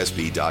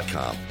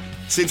gocsb.com.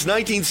 Since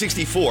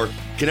 1964,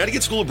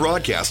 Connecticut School of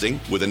Broadcasting,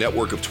 with a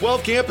network of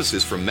 12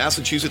 campuses from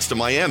Massachusetts to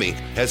Miami,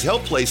 has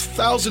helped place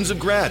thousands of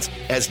grads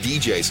as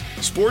DJs,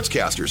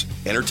 sportscasters,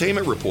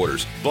 entertainment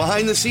reporters,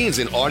 behind the scenes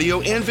in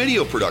audio and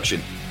video production,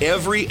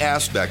 every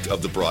aspect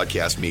of the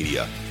broadcast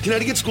media.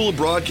 Connecticut School of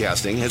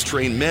Broadcasting has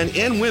trained men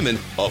and women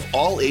of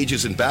all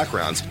ages and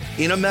backgrounds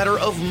in a matter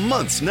of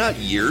months, not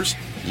years.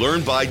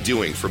 Learn by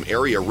doing from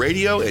area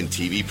radio and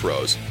TV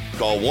pros.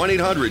 Call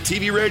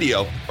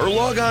 1-800-TV-RADIO or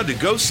log on to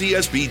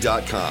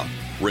gocsb.com.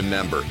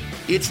 Remember,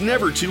 it's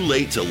never too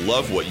late to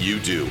love what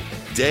you do.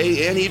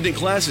 Day and evening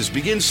classes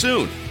begin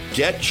soon.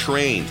 Get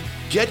trained.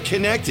 Get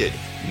connected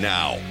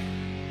now.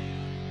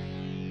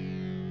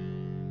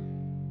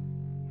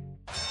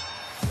 The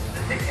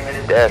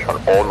 60-Minute Dash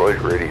on All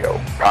Noise Radio,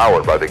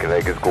 powered by the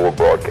Connecticut School of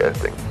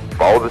Broadcasting.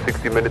 Follow the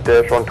 60-Minute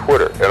Dash on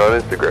Twitter and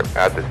on Instagram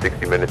at the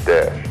 60-Minute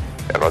Dash.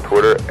 And on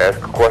Twitter, ask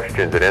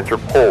questions and answer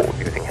polls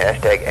using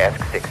hashtag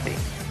Ask60.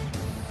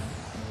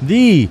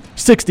 The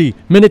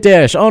 60-Minute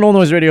Dash on All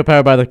Noise Radio,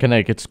 powered by the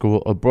Connecticut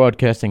School of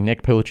Broadcasting.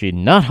 Nick Pilicci,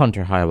 not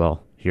Hunter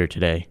Highwell, here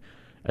today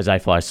as I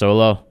fly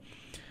solo.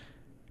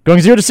 Going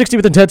 0 to 60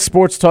 with intense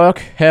sports talk,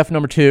 half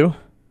number 2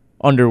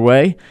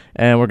 underway.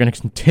 And we're going to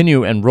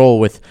continue and roll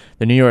with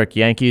the New York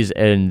Yankees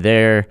and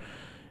their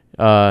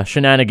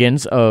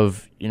shenanigans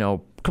of,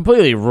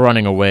 completely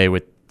running away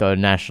with the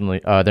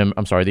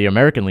the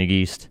American League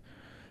East.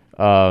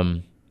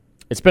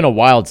 It's been a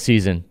wild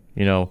season,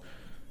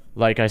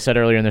 Like I said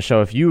earlier in the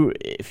show, if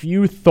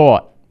you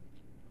thought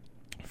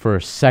for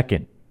a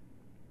second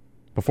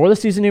before the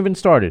season even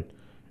started,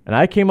 and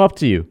I came up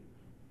to you,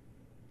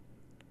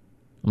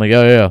 I'm like,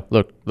 yeah,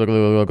 look. I'm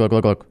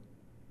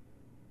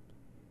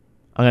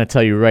going to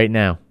tell you right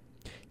now,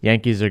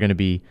 Yankees are going to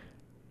be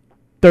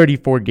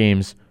 34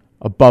 games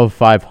above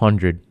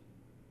 500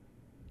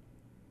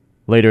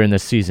 later in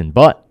this season,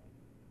 but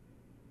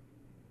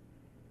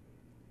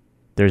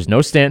there's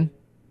no Stanton.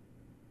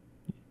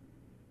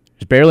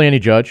 There's barely any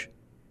Judge.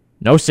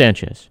 No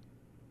Sanchez.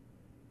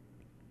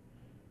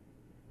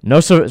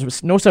 No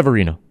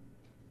Severino.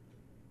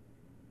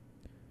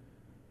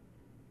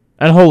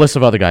 And a whole list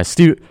of other guys.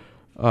 Luke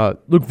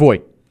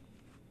Voit.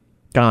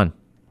 Gone.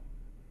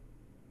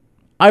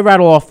 I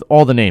rattle off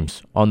all the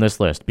names on this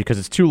list because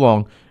it's too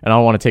long and I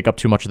don't want to take up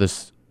too much of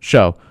this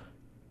show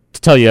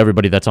to tell you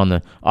everybody that's on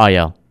the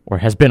IL or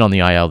has been on the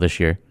IL this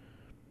year.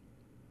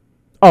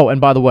 Oh,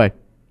 and by the way,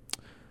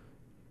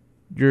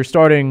 your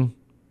starting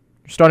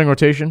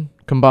rotation,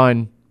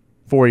 combined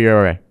 4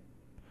 ERA.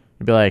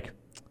 You'd be like,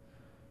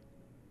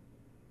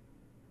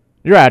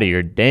 you're out of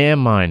your damn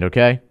mind,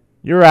 okay?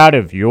 You're out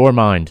of your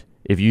mind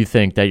if you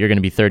think that you're going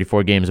to be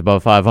 34 games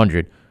above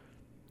 500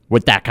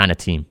 with that kind of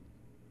team.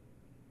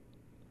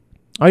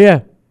 Oh,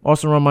 yeah.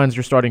 Austin Romines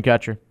your starting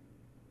catcher.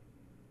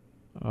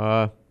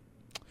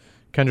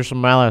 Kendrys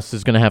Morales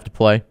is going to have to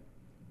play.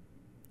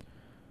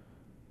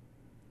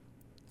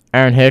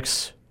 Aaron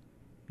Hicks,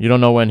 you don't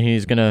know when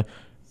he's going to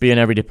be an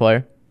everyday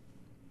player.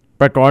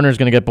 Brett Gardner's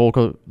going to get bulk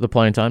of the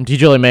playing time. DJ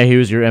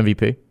LeMahieu's your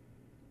MVP.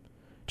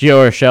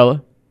 Gio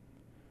Urshela.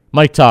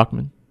 Mike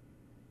Tauchman.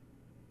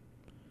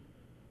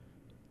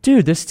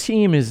 Dude, this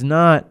team is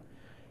not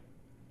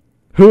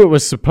who it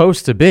was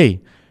supposed to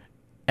be.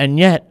 And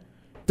yet,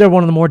 they're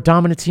one of the more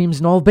dominant teams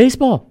in all of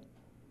baseball.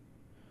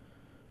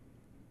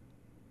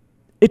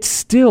 It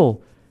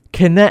still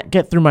cannot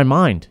get through my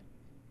mind.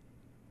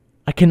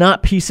 I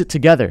cannot piece it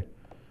together.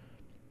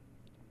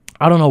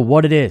 I don't know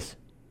what it is.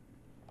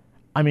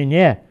 I mean,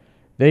 yeah,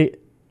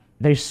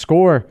 they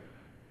score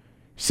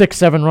 6,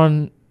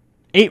 7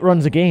 8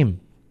 runs a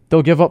game.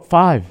 They'll give up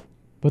 5,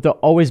 but they'll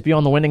always be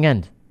on the winning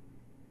end.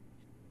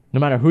 No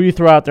matter who you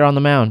throw out there on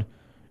the mound,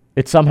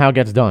 it somehow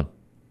gets done.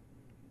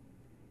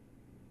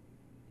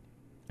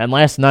 And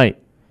last night,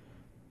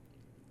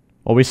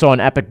 well, we saw an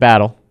epic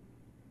battle.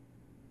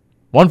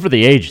 One for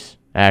the ages,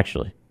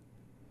 actually.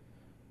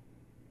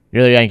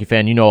 You're a Yankee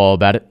fan, you know all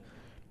about it.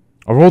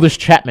 Aroldis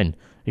Chapman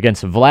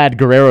against Vlad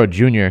Guerrero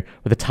Jr.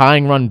 with a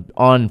tying run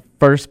on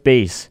first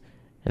base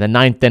in the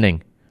 9th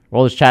inning.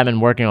 Aroldis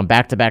Chapman working on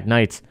back-to-back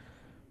nights.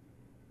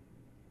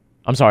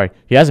 I'm sorry,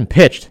 he hasn't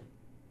pitched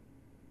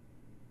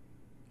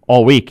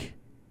all week.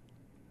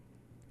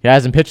 He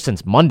hasn't pitched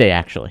since Monday,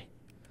 actually.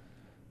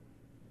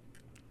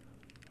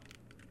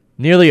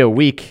 Nearly a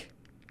week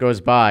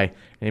goes by, and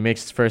he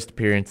makes his first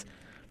appearance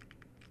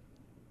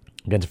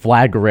against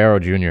Vlad Guerrero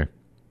Jr.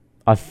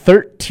 A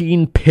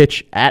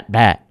 13-pitch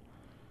at-bat,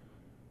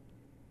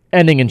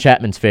 ending in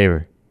Chapman's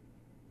favor.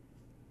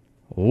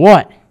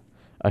 What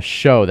a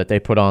show that they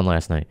put on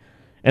last night.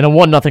 And a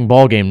 1-0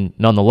 ball game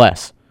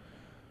nonetheless.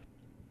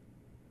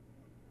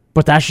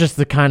 But that's just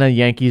the kind of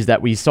Yankees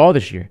that we saw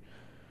this year.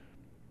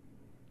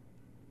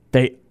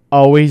 They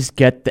always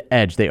get the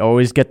edge. They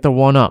always get the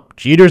one-up.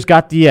 Jeter's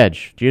got the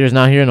edge. Jeter's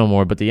not here no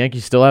more, but the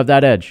Yankees still have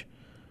that edge.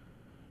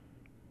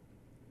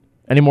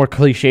 Any more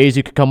cliches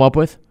you could come up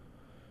with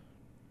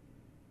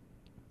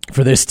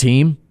for this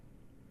team?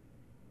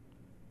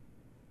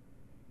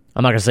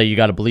 I'm not going to say you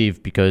got to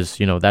believe because,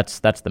 that's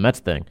the Mets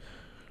thing.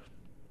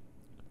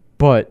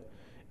 But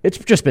it's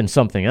just been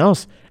something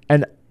else.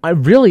 And I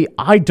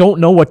don't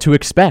know what to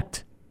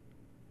expect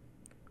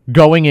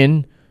going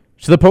in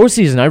to the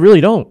postseason. I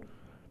really don't.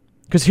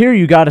 Because here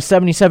you got a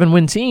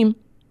 77-win team.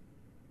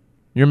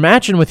 You're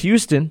matching with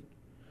Houston.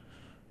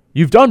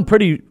 You've done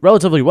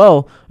relatively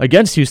well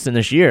against Houston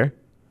this year.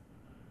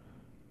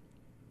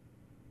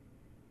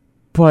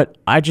 But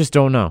I just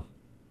don't know.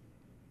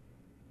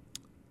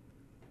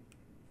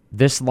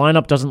 This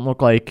lineup doesn't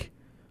look like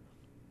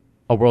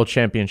a World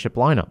Championship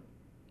lineup.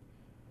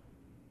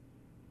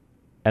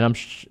 And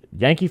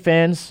Yankee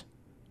fans,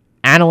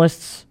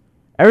 analysts,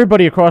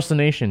 everybody across the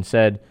nation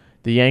said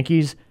the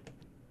Yankees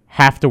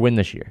have to win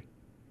this year.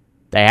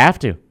 They have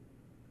to.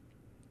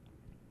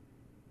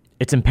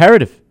 It's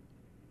imperative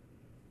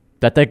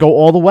that they go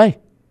all the way.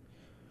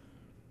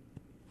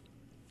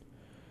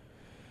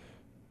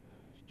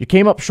 You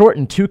came up short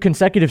in 2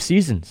 consecutive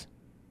seasons.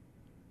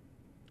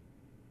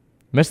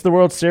 Missed the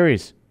World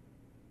Series.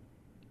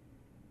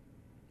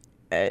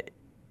 It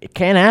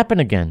can't happen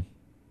again.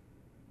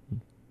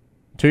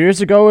 2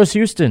 years ago was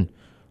Houston.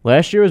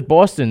 Last year was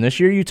Boston. This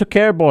year you took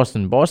care of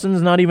Boston.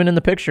 Boston's not even in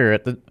the picture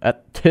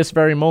at this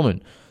very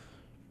moment.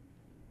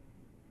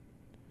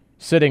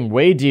 Sitting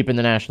way deep in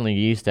the National League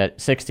East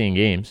at 16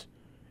 games.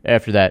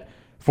 After that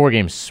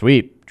 4-game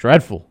sweep.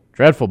 Dreadful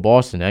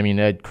Boston. I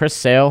mean, Chris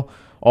Sale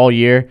all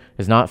year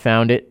has not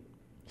found it.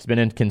 He's been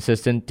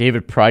inconsistent.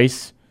 David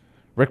Price,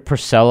 Rick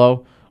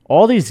Porcello,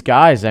 all these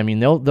guys, I mean,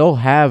 they'll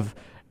have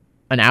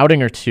an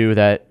outing or two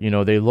that,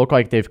 they look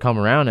like they've come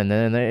around, and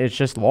then it's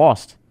just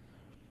lost.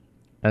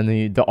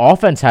 And the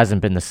offense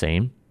hasn't been the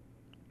same.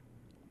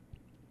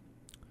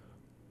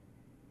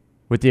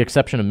 With the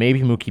exception of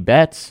maybe Mookie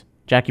Betts,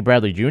 Jackie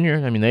Bradley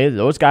Jr. I mean,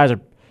 those guys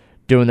are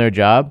doing their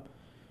job.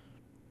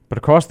 But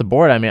across the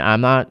board, I mean,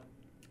 I'm not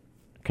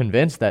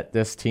convinced that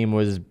this team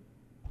was,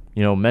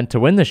 meant to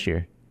win this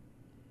year.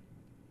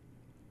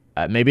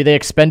 Maybe they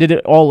expended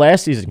it all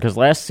last season, because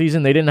last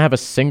season they didn't have a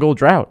single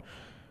drought.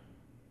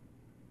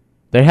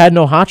 They had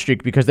no hot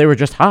streak because they were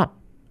just hot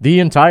the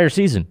entire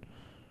season.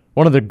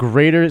 One of the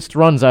greatest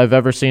runs I've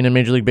ever seen in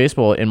Major League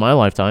Baseball in my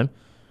lifetime.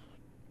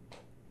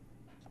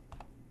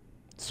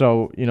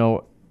 So,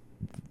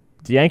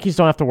 the Yankees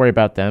don't have to worry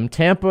about them.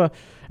 Tampa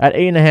at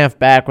 8.5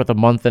 back with a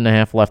month and a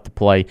half left to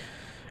play.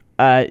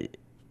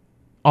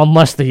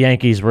 Unless the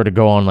Yankees were to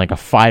go on like a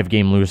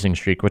 5-game losing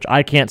streak, which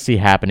I can't see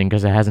happening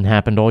because it hasn't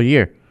happened all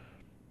year.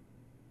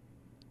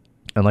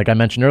 And like I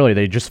mentioned earlier,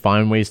 they just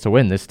find ways to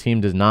win. This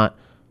team does not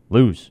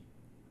lose.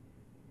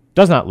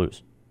 Does not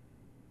lose.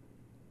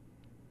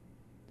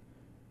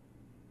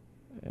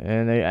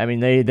 And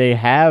they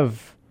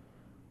have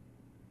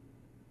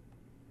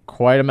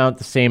quite amount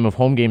the same of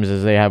home games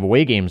as they have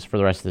away games for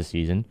the rest of the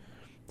season.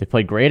 They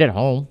play great at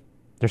home.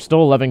 They're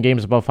still 11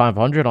 games above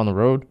 500 on the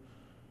road.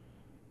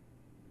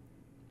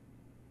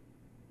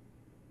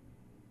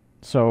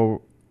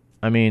 So,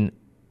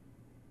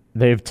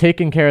 they've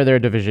taken care of their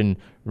division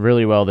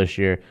really well this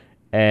year.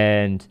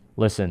 And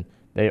listen,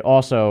 they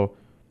also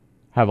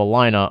have a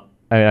lineup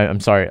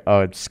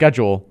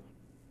schedule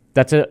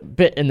that's a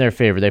bit in their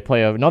favor. They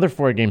play another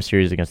 4-game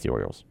series against the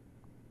Orioles.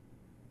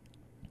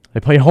 They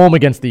play home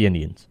against the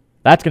Indians.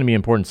 That's going to be an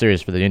important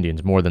series for the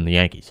Indians more than the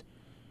Yankees.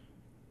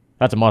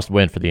 That's a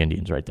must-win for the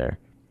Indians right there.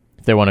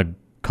 If they want to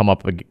come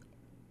up,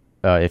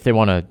 if they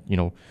want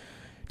to,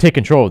 take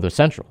control of the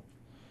Central.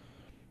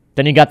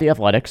 Then you got the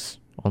Athletics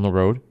on the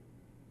road.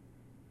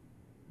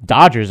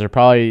 Dodgers are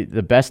probably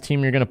the best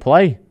team you're going to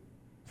play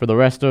for the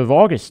rest of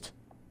August.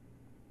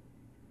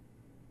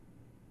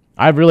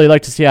 I'd really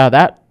like to see how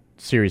that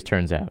series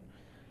turns out.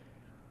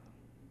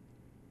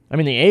 I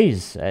mean, the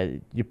A's,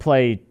 you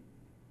play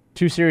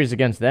 2 series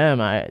against them.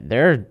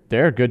 They're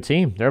a good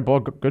team. They're a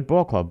good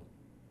ball club.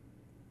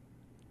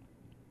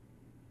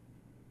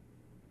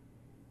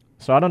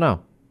 So I don't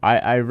know.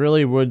 I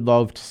really would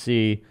love to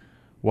see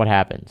what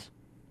happens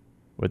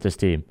with this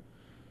team.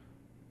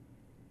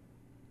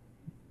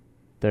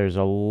 There's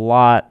a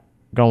lot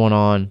going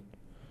on.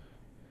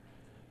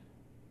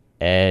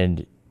 And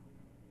you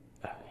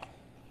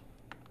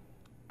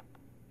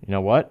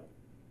know what?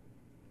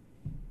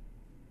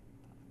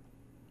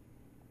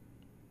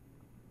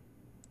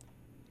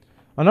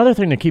 Another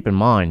thing to keep in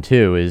mind,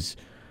 too, is,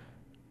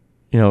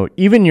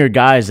 even your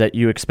guys that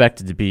you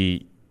expected to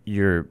be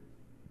your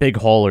big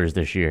haulers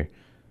this year,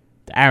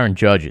 the Aaron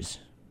Judges,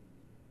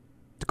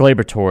 the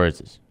Gleyber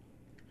Torreses,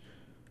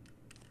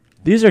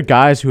 these are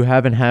guys who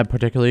haven't had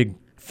particularly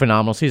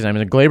phenomenal season. I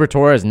mean, the Gleyber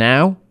Torres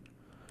now,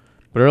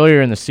 but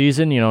earlier in the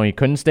season, he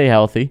couldn't stay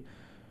healthy.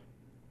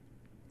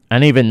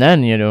 And even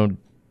then, DJ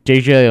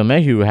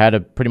LeMahieu had to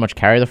pretty much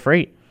carry the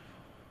freight.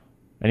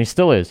 And he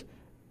still is.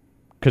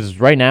 Because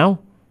right now,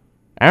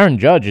 Aaron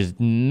Judge is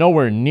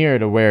nowhere near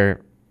to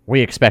where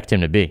we expect him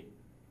to be.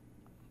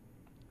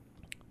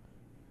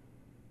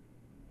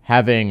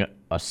 Having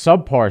a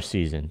subpar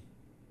season,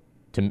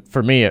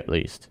 for me at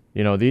least,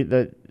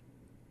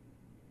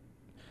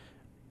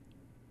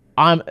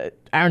 Aaron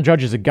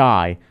Judge is a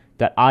guy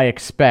that I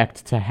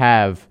expect to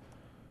have,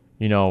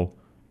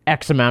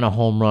 X amount of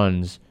home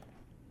runs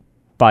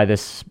by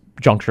this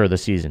juncture of the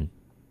season.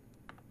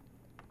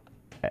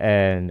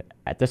 And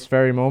at this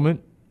very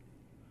moment,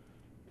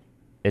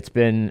 it's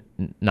been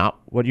not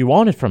what you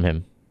wanted from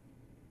him.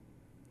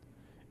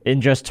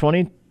 In just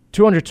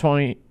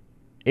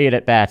 228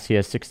 at-bats, he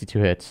has 62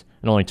 hits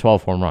and only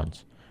 12 home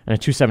runs and a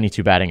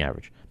 272 batting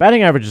average.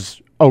 Batting average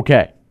is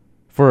okay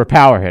for a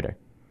power hitter.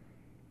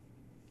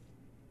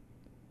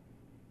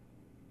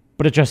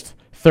 But at just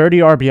 30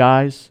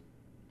 RBIs,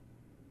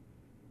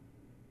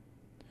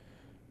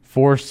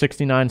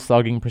 469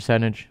 slugging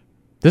percentage,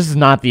 this is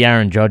not the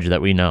Aaron Judge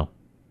that we know.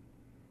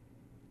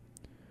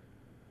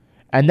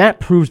 And that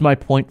proves my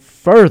point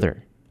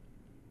further.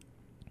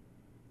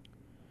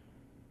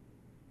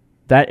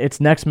 That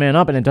it's next man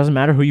up, and it doesn't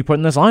matter who you put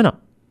in this lineup.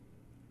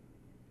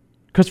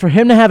 Because for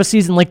him to have a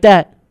season like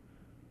that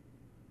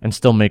and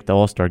still make the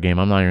All-Star game,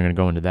 I'm not even going to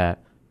go into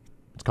that.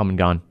 It's come and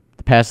gone.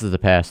 The past is the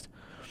past.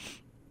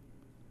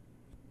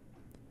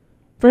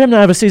 For him to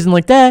have a season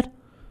like that,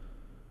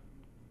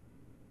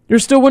 you're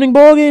still winning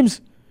ball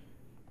games.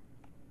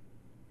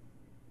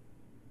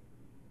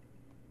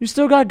 You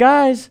still got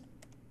guys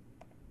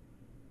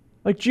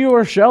like Gio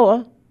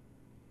Urshela,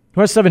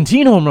 who has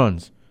 17 home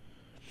runs,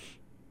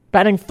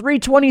 batting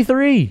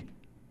 .323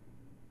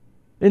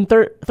 in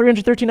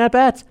 313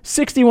 at-bats,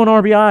 61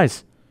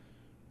 RBIs,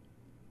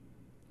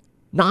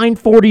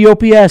 940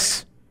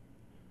 OPS.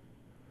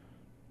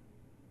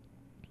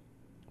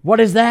 What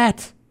is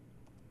that?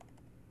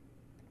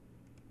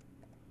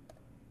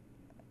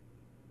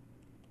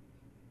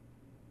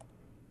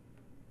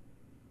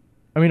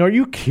 I mean, are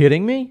you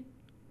kidding me?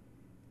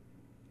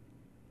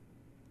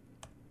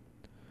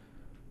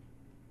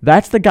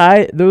 That's the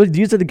guy.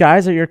 These are the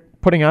guys that you're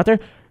putting out there.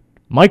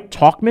 Mike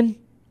Tauchman,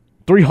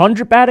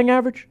 300 batting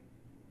average,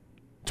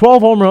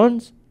 12 home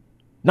runs,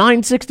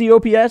 960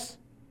 OPS.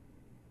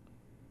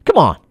 Come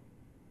on.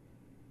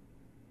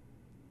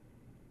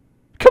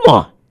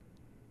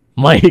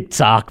 Mike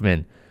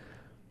Tauchman.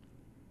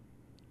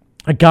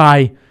 A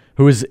guy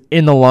who was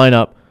in the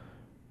lineup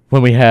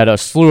when we had a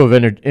slew of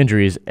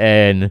injuries,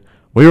 and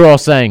we were all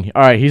saying,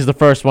 all right, he's the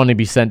first one to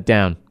be sent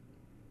down.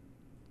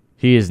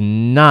 He is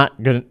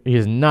not good. He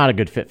is not a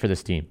good fit for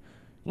this team.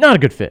 Not a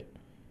good fit.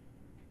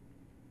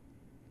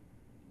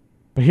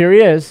 But here he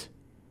is.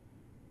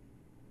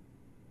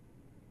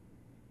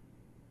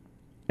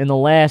 In the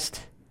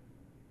last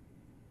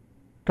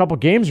couple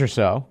games or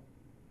so,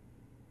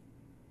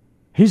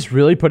 he's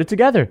really put it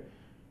together.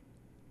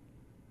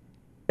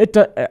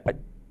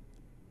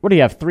 What do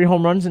you have? 3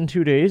 home runs in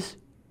 2 days?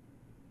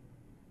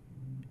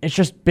 It's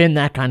just been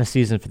that kind of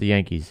season for the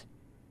Yankees.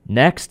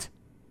 Next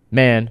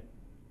man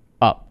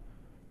up.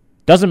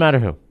 Doesn't matter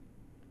who.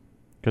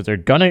 Because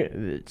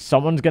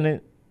someone's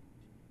gonna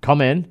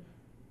come in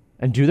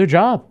and do their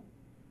job.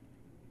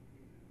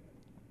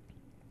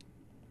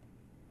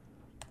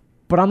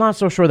 But I'm not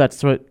so sure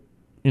that's what,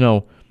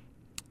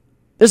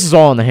 this is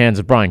all in the hands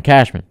of Brian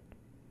Cashman.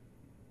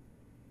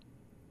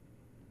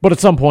 But at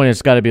some point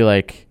it's got to be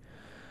like,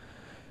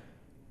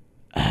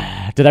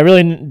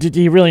 Did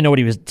he really know what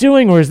he was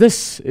doing, or is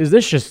this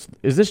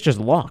just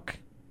luck?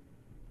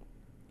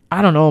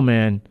 I don't know,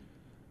 man.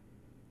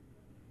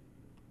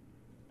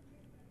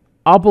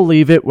 I'll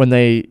believe it when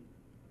they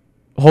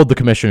hold the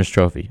commissioner's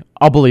trophy.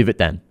 I'll believe it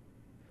then.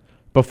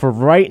 But for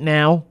right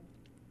now,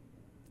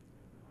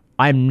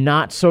 I'm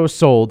not so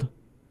sold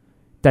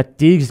that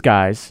these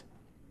guys,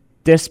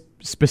 this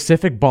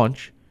specific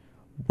bunch,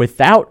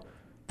 without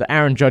the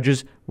Aaron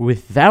Judges,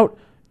 without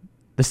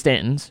the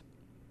Stantons,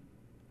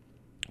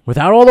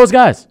 without all those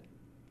guys,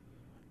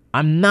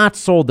 I'm not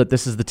sold that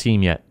this is the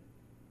team yet.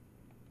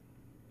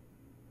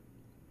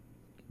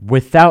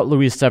 Without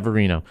Luis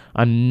Severino,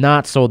 I'm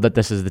not sold that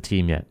this is the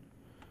team yet.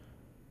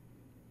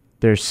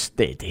 They're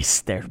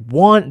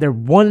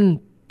one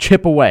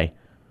chip away.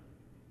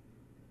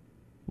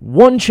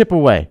 One chip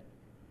away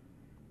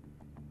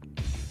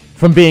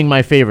from being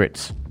my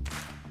favorites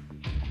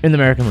in the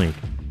American League.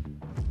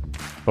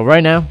 But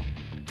right now,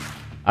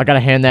 I got to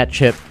hand that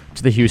chip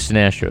to the Houston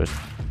Astros.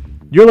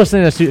 You're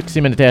listening to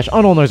 60 Minute Dash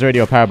on All Noise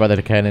Radio, powered by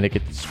the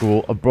Connecticut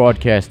School of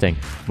Broadcasting.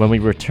 When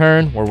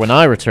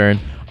I return,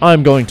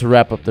 I'm going to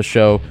wrap up the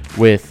show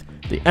with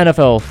the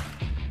NFL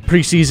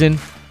preseason.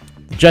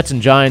 The Jets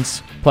and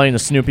Giants playing the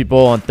Snoopy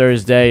Bowl on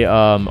Thursday.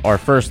 Our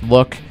first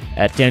look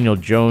at Daniel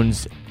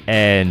Jones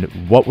and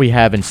what we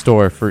have in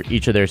store for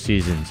each of their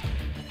seasons.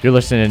 You're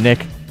listening to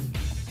Nick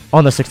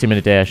on the 60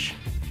 Minute Dash.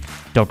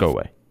 Don't go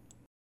away.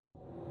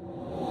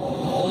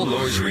 All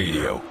Noise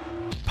Radio,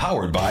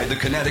 powered by the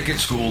Connecticut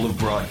School of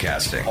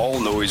Broadcasting. All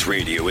Noise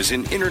Radio is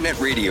an internet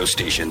radio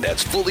station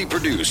that's fully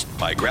produced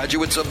by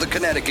graduates of the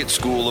Connecticut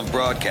School of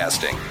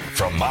Broadcasting.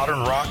 From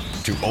modern rock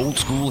to old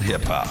school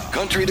hip hop,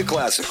 country to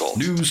classical,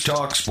 news,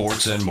 talk,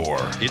 sports, and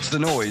more. It's the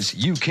noise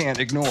you can't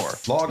ignore.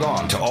 Log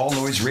on to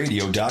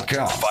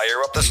allnoiseradio.com.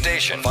 Fire up the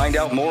station. Find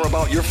out more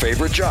about your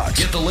favorite jocks.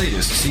 Get the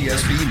latest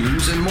CSB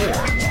news and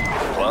more.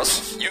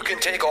 Plus, you can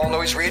take All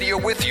Noise Radio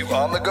with you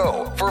on the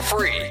go for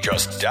free.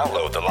 Just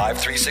download the Live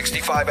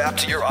 365 app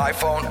to your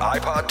iPhone,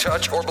 iPod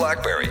Touch, or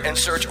BlackBerry and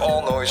search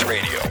All Noise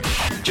Radio.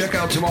 Check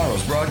out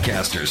tomorrow's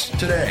broadcasters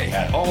today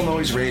at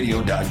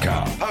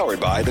allnoiseradio.com. Powered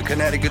by the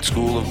Connecticut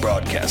School of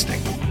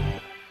Broadcasting.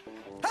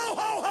 Ho,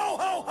 ho, ho,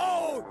 ho,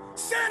 ho!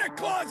 Santa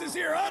Claus is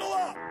here, huddle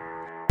up!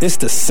 It's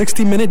the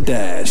 60 Minute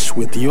Dash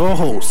with your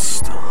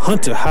hosts,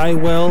 Hunter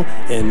Highwell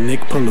and Nick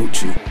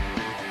Palucci.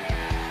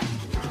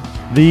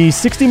 The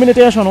 60 Minute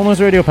Dash on All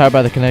Noise Radio, powered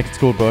by the Connecticut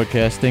School of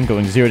Broadcasting,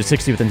 going 0 to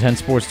 60 with intense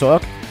sports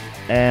talk.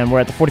 And we're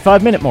at the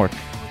 45-minute mark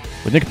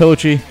with Nick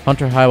Palucci.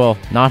 Hunter Highwell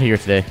not here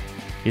today.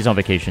 He's on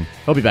vacation.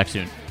 He'll be back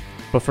soon.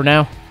 But for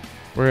now,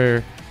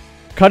 we're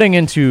cutting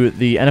into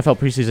the NFL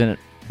preseason.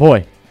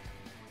 Boy,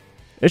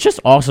 it's just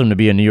awesome to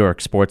be a New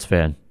York sports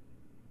fan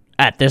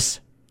at this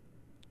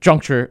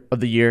juncture of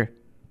the year,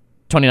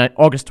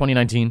 August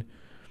 2019.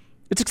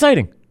 It's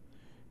exciting.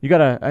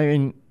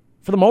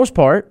 For the most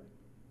part,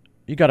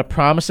 you got a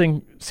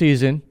promising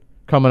season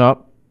coming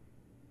up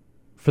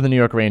for the New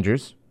York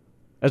Rangers,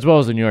 as well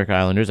as the New York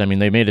Islanders. I mean,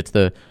 they made it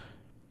to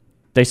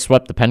they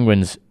swept the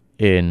Penguins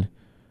in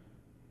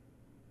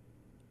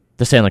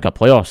the Stanley Cup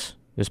playoffs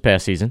this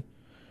past season.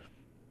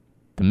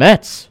 The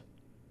Mets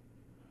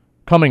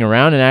coming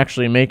around and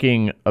actually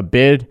making a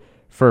bid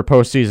for a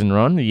postseason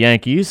run. The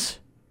Yankees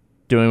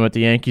doing what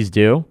the Yankees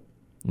do,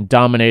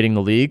 dominating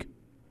the league.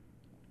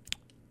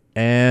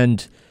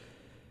 And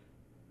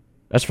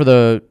as for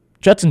the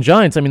Jets and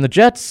Giants, I mean, the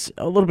Jets,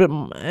 a little bit,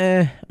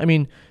 I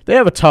mean, they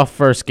have a tough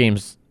first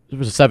games. It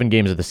was 7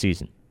 games of the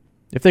season.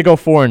 If they go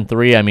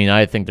 4-3, I mean,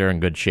 I think they're in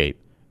good shape.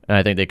 And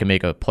I think they can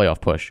make a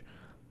playoff push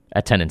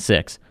at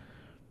 10-6.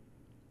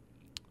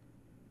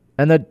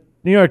 And the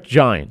New York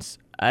Giants,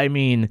 I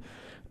mean,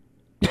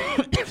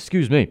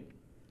 excuse me,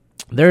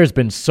 there has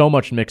been so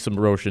much mixed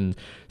emotion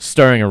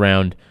stirring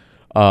around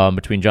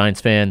between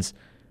Giants fans,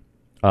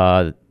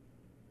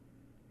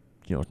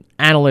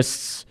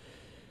 analysts,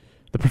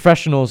 the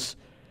professionals,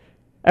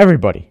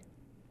 everybody.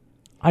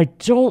 I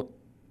don't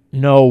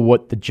know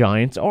what the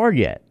Giants are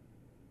yet.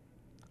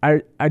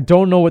 I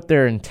don't know what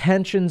their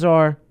intentions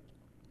are.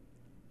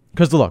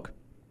 Because look,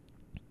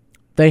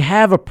 they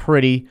have a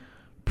pretty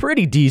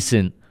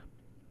decent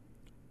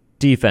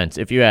defense,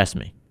 if you ask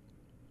me.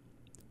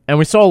 And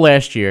we saw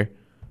last year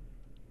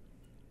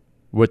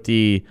with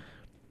the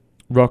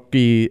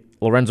rookie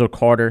Lorenzo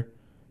Carter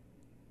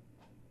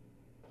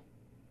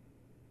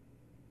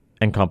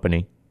and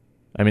company.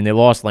 I mean, they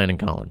lost Landon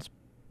Collins.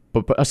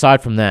 But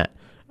aside from that,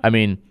 I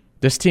mean,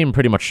 this team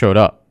pretty much showed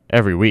up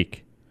every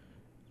week.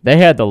 They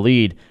had the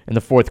lead in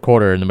the fourth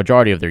quarter in the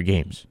majority of their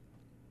games.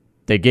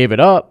 They gave it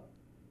up,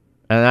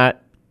 and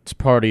that's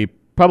probably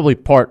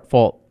part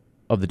fault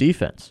of the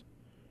defense.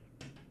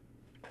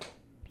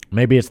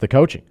 Maybe it's the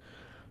coaching.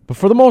 But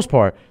for the most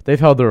part, they've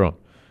held their own.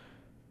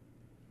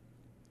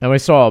 And we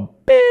saw a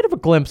bit of a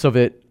glimpse of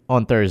it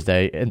on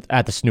Thursday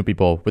at the Snoopy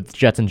Bowl with the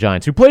Jets and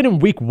Giants, who played in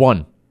week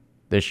 1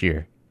 this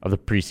year of the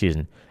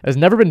preseason. It has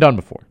never been done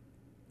before.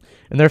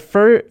 In their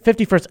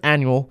 51st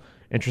annual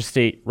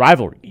interstate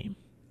rivalry game,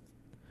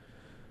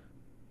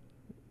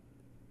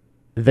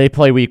 they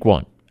play week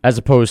 1 as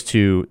opposed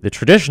to the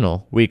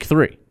traditional week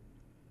 3.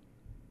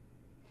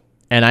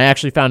 And I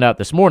actually found out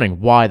this morning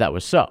why that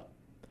was so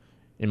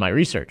in my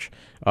research.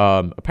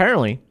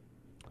 Apparently,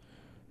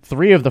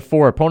 3 of the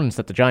 4 opponents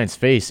that the Giants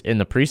face in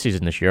the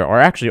preseason this year are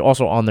actually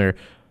also on their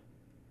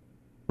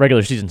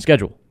regular season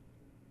schedule.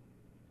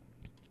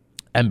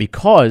 And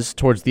because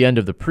towards the end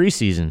of the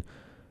preseason,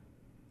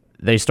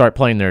 they start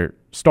playing their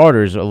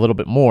starters a little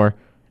bit more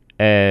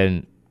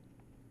and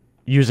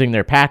using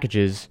their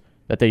packages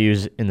that they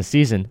use in the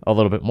season a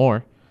little bit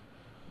more,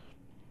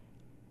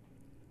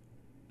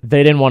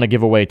 they didn't want to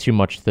give away too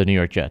much to the New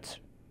York Jets,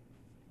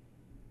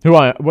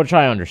 which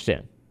I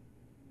understand.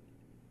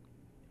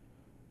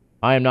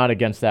 I am not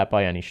against that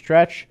by any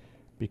stretch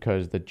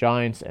because the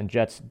Giants and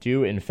Jets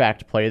do, in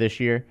fact, play this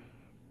year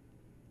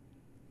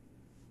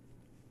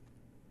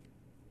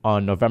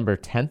on November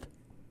 10th.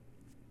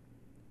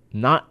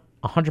 Not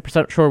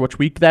 100% sure which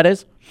week that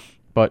is,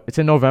 but it's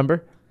in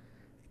November.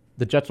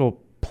 The Jets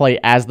will play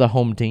as the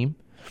home team.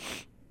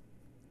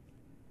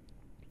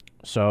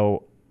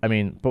 So, I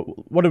mean,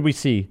 but what did we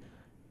see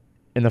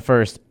in the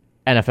first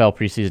NFL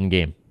preseason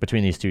game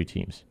between these two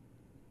teams?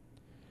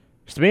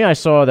 So to me, I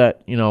saw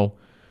that,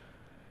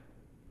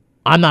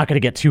 I'm not going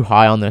to get too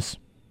high on this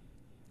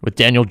with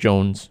Daniel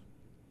Jones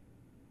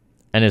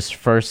and his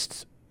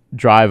first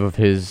drive of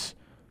his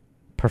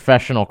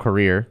professional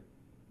career,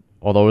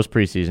 although it was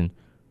preseason.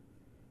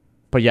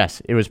 But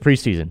yes, it was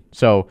preseason.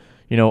 So,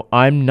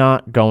 I'm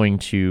not going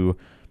to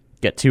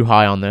get too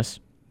high on this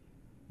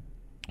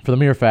for the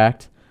mere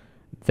fact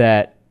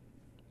that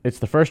it's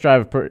the first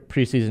drive of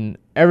preseason.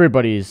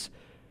 Everybody's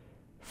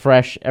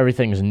fresh.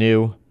 Everything's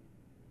new.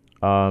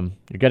 You're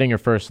getting your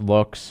first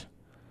looks.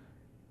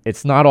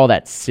 It's not all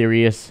that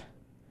serious.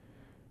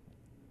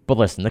 But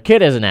listen, the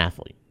kid is an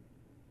athlete.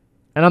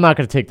 And I'm not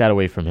going to take that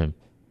away from him.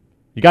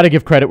 You got to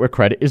give credit where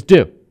credit is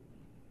due.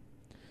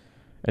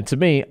 And to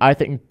me, I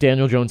think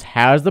Daniel Jones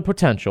has the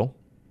potential.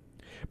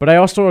 But I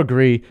also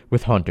agree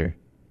with Hunter.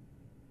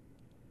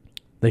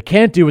 They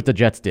can't do what the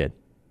Jets did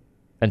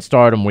and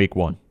start him week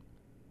 1.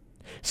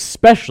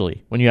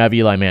 Especially when you have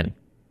Eli Manning.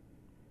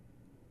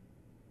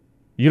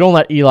 You don't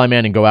let Eli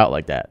Manning go out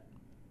like that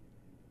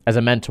as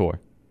a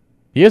mentor.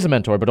 He is a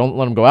mentor, but don't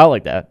let him go out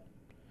like that.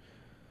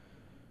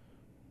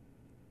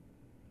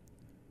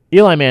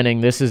 Eli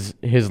Manning, this is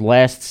his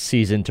last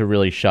season to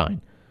really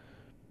shine.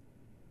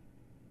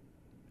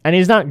 And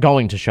he's not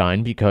going to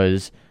shine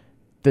because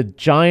the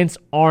Giants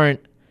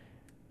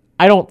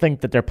I don't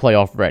think that they're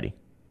playoff ready.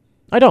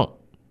 I don't.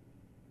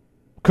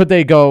 Could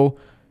they go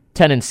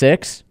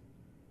 10-6?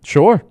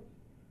 Sure.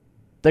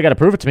 They got to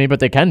prove it to me, but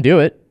they can do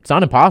it. It's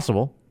not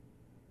impossible.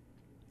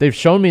 They've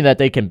shown me that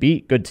they can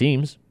beat good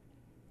teams.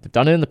 They've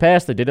done it in the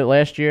past. They did it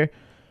last year.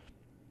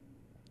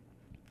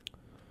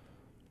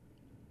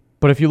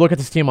 But if you look at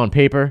this team on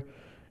paper,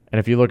 and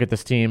if you look at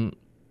this team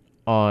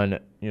on,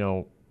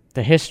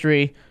 the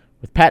history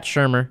with Pat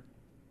Shurmur,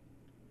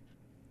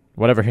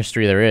 whatever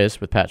history there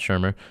is with Pat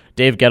Shurmur,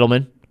 Dave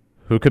Gettleman,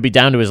 who could be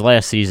down to his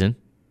last season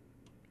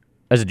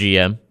as a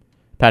GM.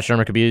 Pat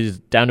Shurmur could be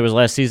down to his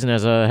last season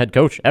as a head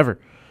coach ever.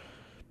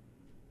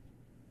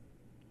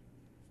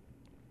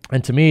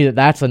 And to me,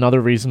 that's another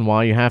reason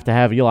why you have to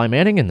have Eli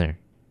Manning in there.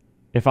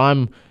 If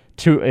I'm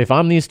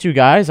these two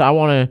guys, I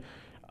want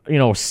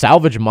to,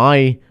 salvage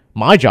my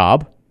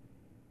job.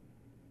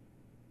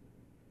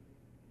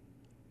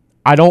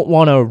 I don't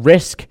want to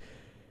risk,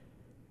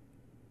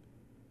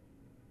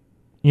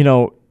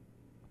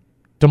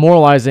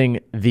 demoralizing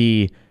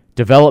the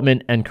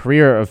development and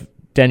career of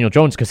Daniel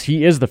Jones because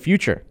he is the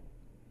future.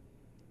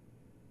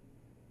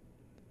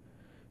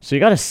 So you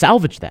got to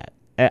salvage that.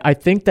 I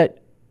think that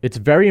it's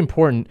very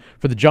important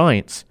for the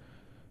Giants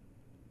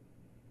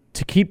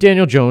to keep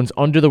Daniel Jones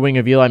under the wing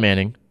of Eli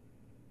Manning,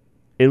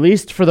 at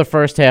least for the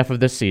first half of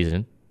this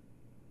season.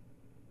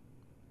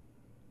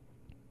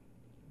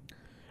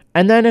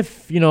 And then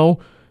if,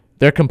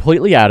 they're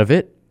completely out of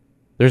it,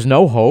 there's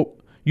no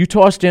hope, you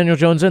toss Daniel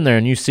Jones in there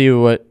and you see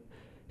what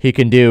he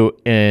can do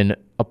in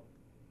a,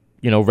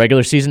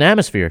 regular season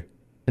atmosphere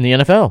in the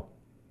NFL.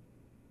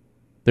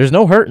 There's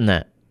no hurt in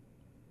that.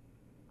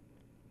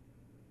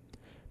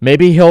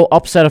 Maybe he'll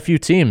upset a few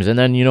teams, and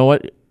then, you know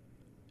what?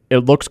 It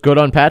looks good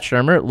on Pat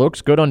Shurmur. It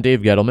looks good on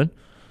Dave Gettleman.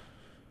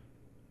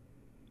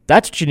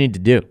 That's what you need to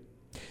do.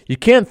 You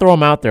can't throw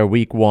him out there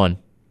week 1.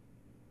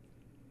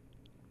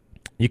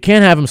 You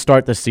can't have him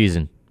start this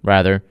season,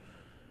 rather.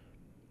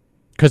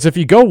 Because if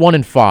you go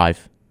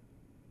 1-5,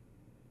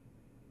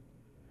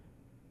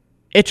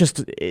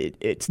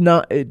 it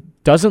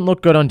doesn't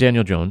look good on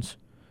Daniel Jones.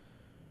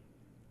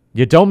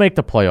 You don't make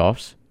the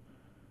playoffs.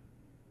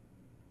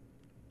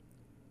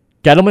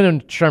 Gettleman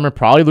and Shurmur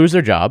probably lose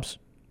their jobs.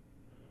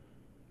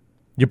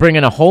 You bring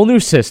in a whole new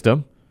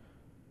system,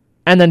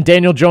 and then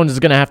Daniel Jones is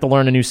going to have to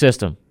learn a new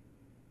system.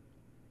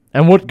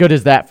 And what good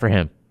is that for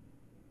him?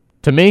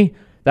 To me,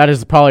 that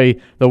is probably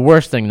the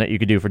worst thing that you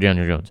could do for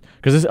Daniel Jones.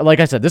 Because,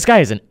 like I said, this guy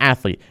is an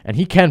athlete, and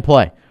he can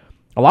play.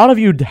 A lot of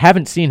you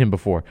haven't seen him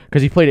before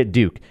because he played at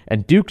Duke,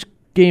 and Duke's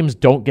games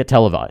don't get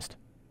televised.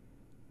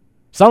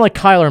 It's not like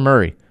Kyler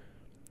Murray,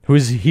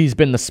 he's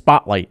been the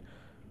spotlight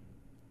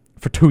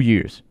for 2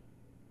 years.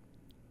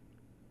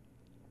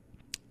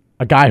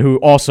 A guy who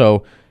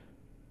also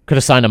could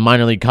have signed a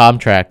minor league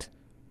contract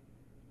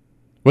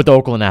with the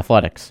Oakland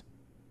Athletics.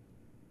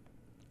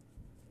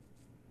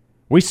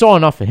 We saw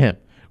enough of him.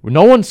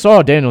 No one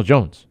saw Daniel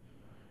Jones.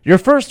 Your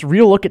first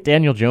real look at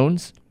Daniel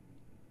Jones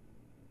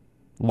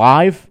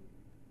live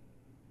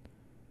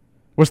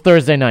was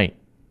Thursday night.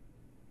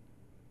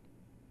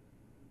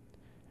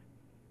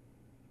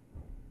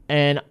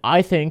 And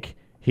I think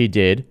he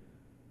did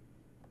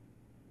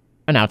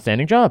an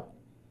outstanding job.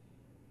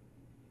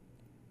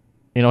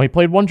 You know, he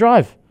played one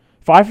drive.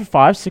 5 for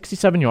 5,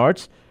 67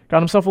 yards. Got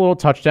himself a little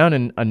touchdown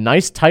in a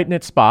nice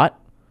tight-knit spot.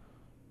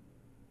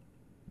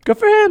 Good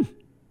for him.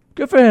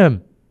 Good for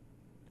him.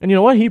 And you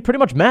know what? He pretty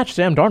much matched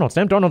Sam Darnold.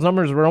 Sam Darnold's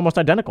numbers were almost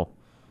identical.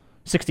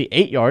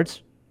 68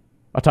 yards,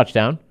 a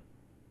touchdown,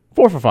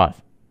 4 for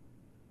 5.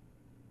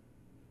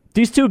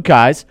 These two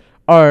guys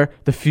are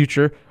the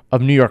future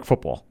of New York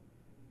football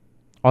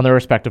on their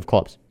respective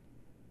clubs.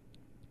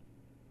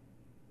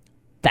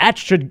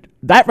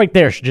 That right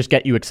there should just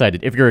get you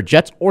excited if you're a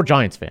Jets or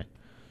Giants fan.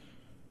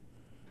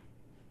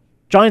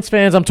 Giants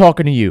fans, I'm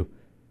talking to you.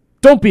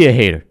 Don't be a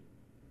hater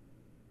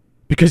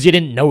because you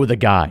didn't know the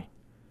guy.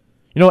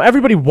 You know,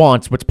 everybody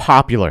wants what's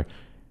popular.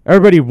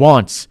 Everybody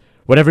wants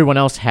what everyone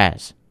else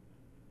has.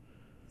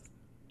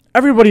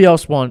 Everybody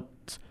else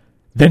wants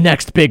the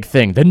next big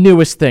thing, the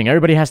newest thing.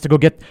 Everybody has to go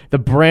get the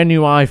brand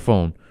new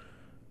iPhone,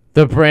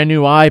 the brand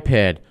new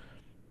iPad,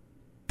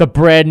 the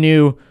brand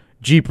new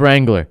Jeep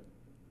Wrangler.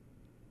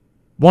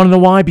 Want to know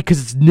why? Because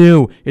it's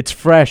new. It's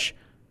fresh.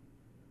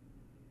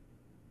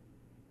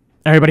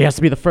 Everybody has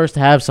to be the first to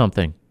have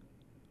something.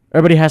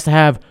 Everybody has to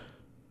have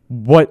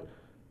what's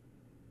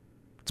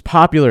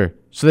popular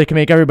so they can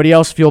make everybody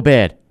else feel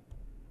bad.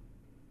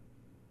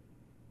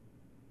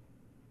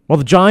 Well,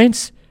 the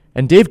Giants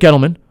and Dave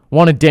Gettleman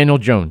wanted Daniel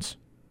Jones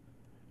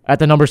at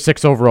the number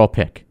 6 overall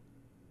pick.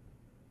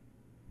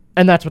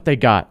 And that's what they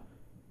got.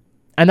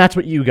 And that's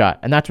what you got.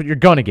 And that's what you're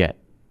going to get.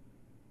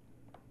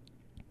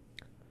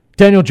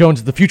 Daniel Jones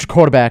is the future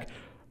quarterback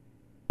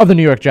of the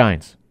New York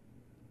Giants.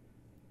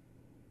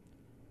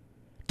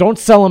 Don't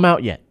sell him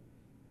out yet.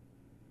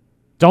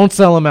 Don't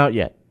sell him out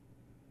yet.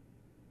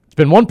 It's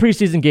been one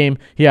preseason game.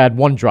 He had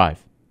one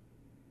drive.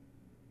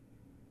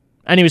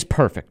 And he was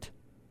perfect.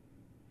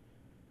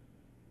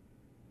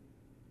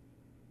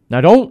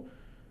 Now don't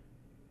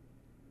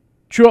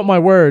chew up my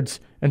words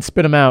and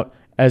spit them out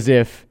as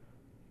if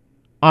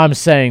I'm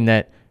saying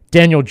that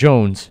Daniel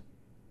Jones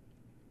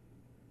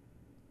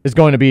is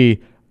going to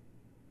be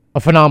a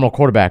phenomenal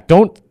quarterback.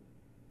 Don't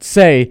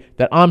say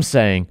that I'm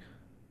saying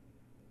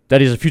that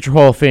he's a future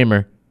Hall of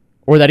Famer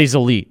or that he's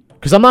elite.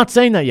 Because I'm not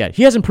saying that yet.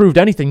 He hasn't proved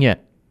anything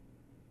yet.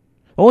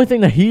 The only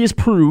thing that he has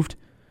proved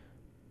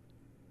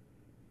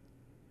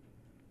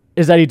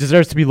is that he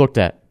deserves to be looked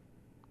at.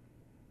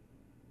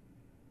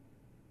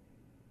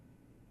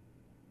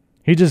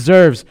 He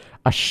deserves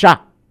a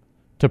shot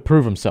to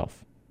prove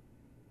himself.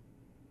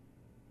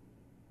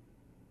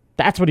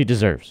 That's what he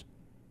deserves.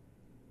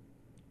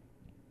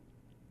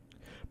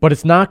 But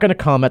it's not going to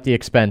come at the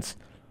expense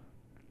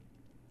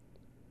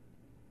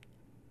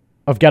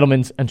of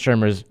Gettleman's and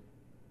Shermer's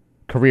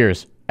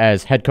careers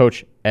as head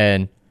coach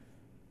and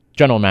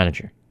general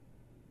manager.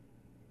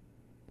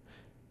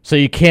 So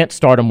you can't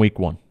start him week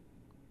 1.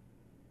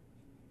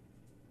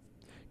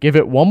 Give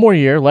it one more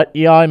year. Let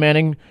Eli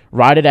Manning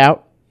ride it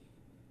out.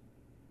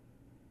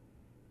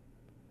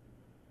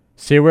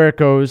 See where it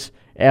goes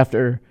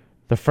after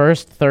the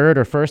first third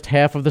or first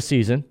half of the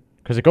season.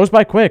 Because it goes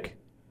by quick.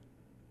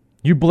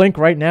 You blink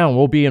right now and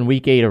we'll be in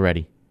week 8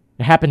 already.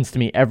 It happens to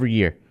me every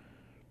year.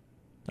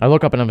 I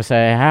look up and I'm going to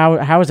say,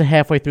 how is it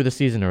halfway through the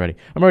season already?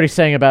 I'm already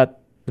saying that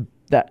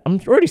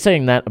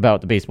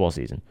about the baseball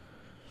season.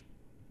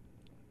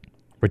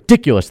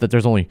 Ridiculous that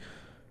there's only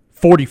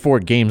 44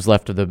 games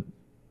left of the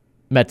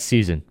Mets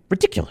season.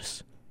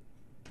 Ridiculous.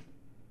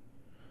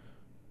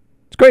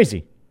 It's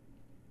crazy.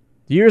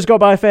 The years go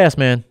by fast,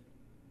 man.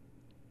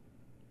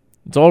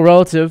 It's all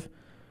relative.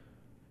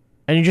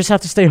 And you just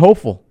have to stay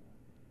hopeful.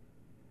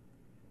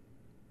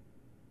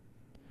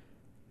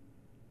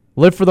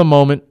 Live for the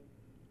moment.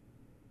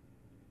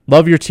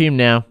 Love your team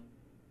now.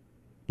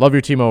 Love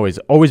your team always.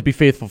 Always be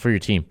faithful for your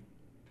team.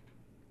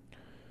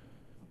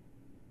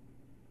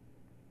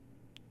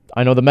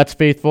 I know the Mets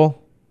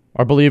faithful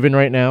are believing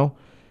right now.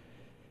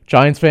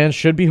 Giants fans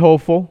should be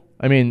hopeful.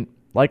 I mean,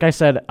 like I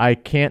said, I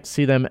can't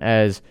see them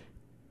as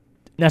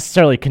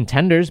necessarily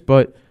contenders,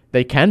 but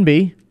they can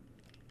be.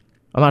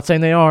 I'm not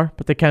saying they are,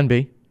 but they can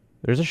be.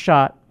 There's a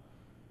shot.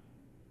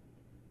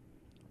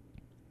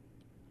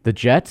 The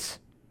Jets,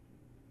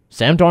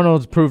 Sam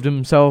Darnold's proved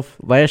himself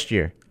last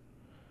year.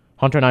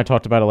 Hunter and I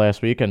talked about it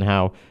last week and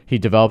how he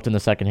developed in the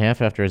second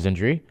half after his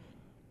injury.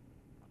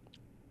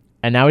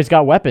 And now he's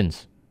got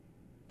weapons.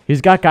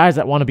 He's got guys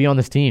that want to be on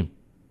this team.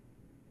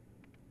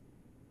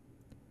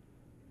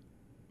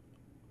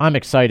 I'm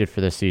excited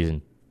for this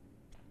season.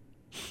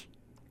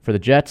 For the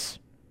Jets,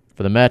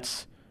 for the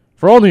Mets,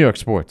 for all New York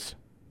sports.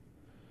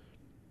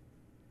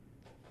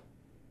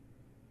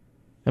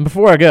 And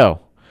before I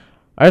go,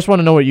 I just want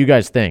to know what you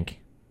guys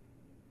think.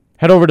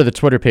 Head over to the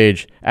Twitter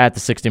page at the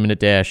 60-Minute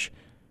Dash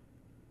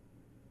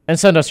and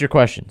send us your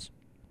questions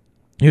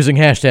using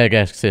hashtag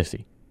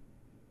AskSissy.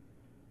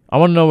 I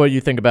want to know what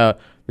you think about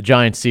the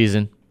Giants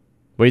season,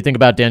 what you think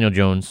about Daniel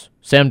Jones,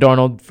 Sam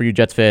Darnold for you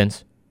Jets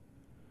fans.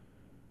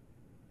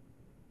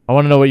 I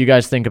want to know what you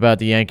guys think about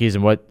the Yankees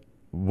and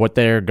what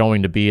they're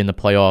going to be in the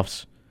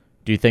playoffs.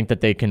 Do you think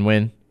that they can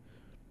win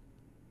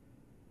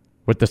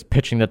with this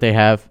pitching that they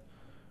have?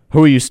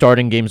 Who are you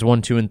starting games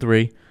 1, 2, and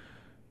 3?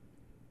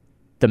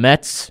 The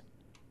Mets,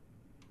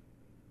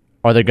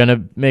 are they going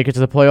to make it to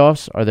the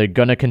playoffs? Are they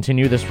going to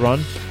continue this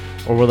run?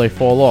 Or will they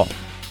fall off?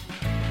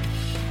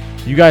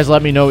 You guys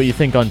let me know what you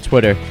think on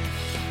Twitter.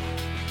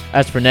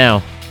 As for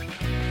now,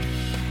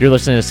 you're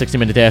listening to 60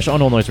 Minute Dash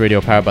on All Noise Radio,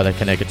 powered by the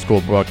Connecticut School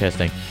of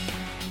Broadcasting.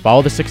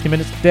 Follow the 60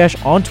 Minute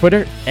Dash on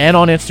Twitter and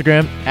on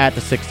Instagram at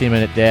the 60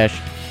 Minute Dash.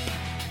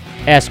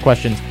 Ask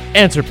questions,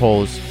 answer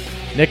polls.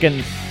 Nick and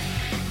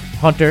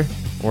Hunter,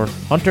 or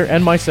Hunter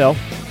and myself,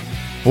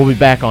 will be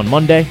back on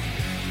Monday,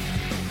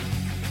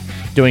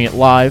 doing it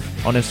live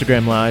on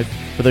Instagram Live.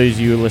 For those of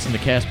you who listen to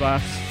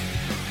CastBox,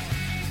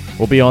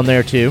 we'll be on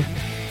there too.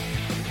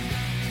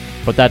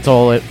 But that's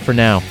all it for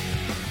now,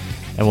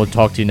 and we'll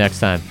talk to you next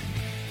time.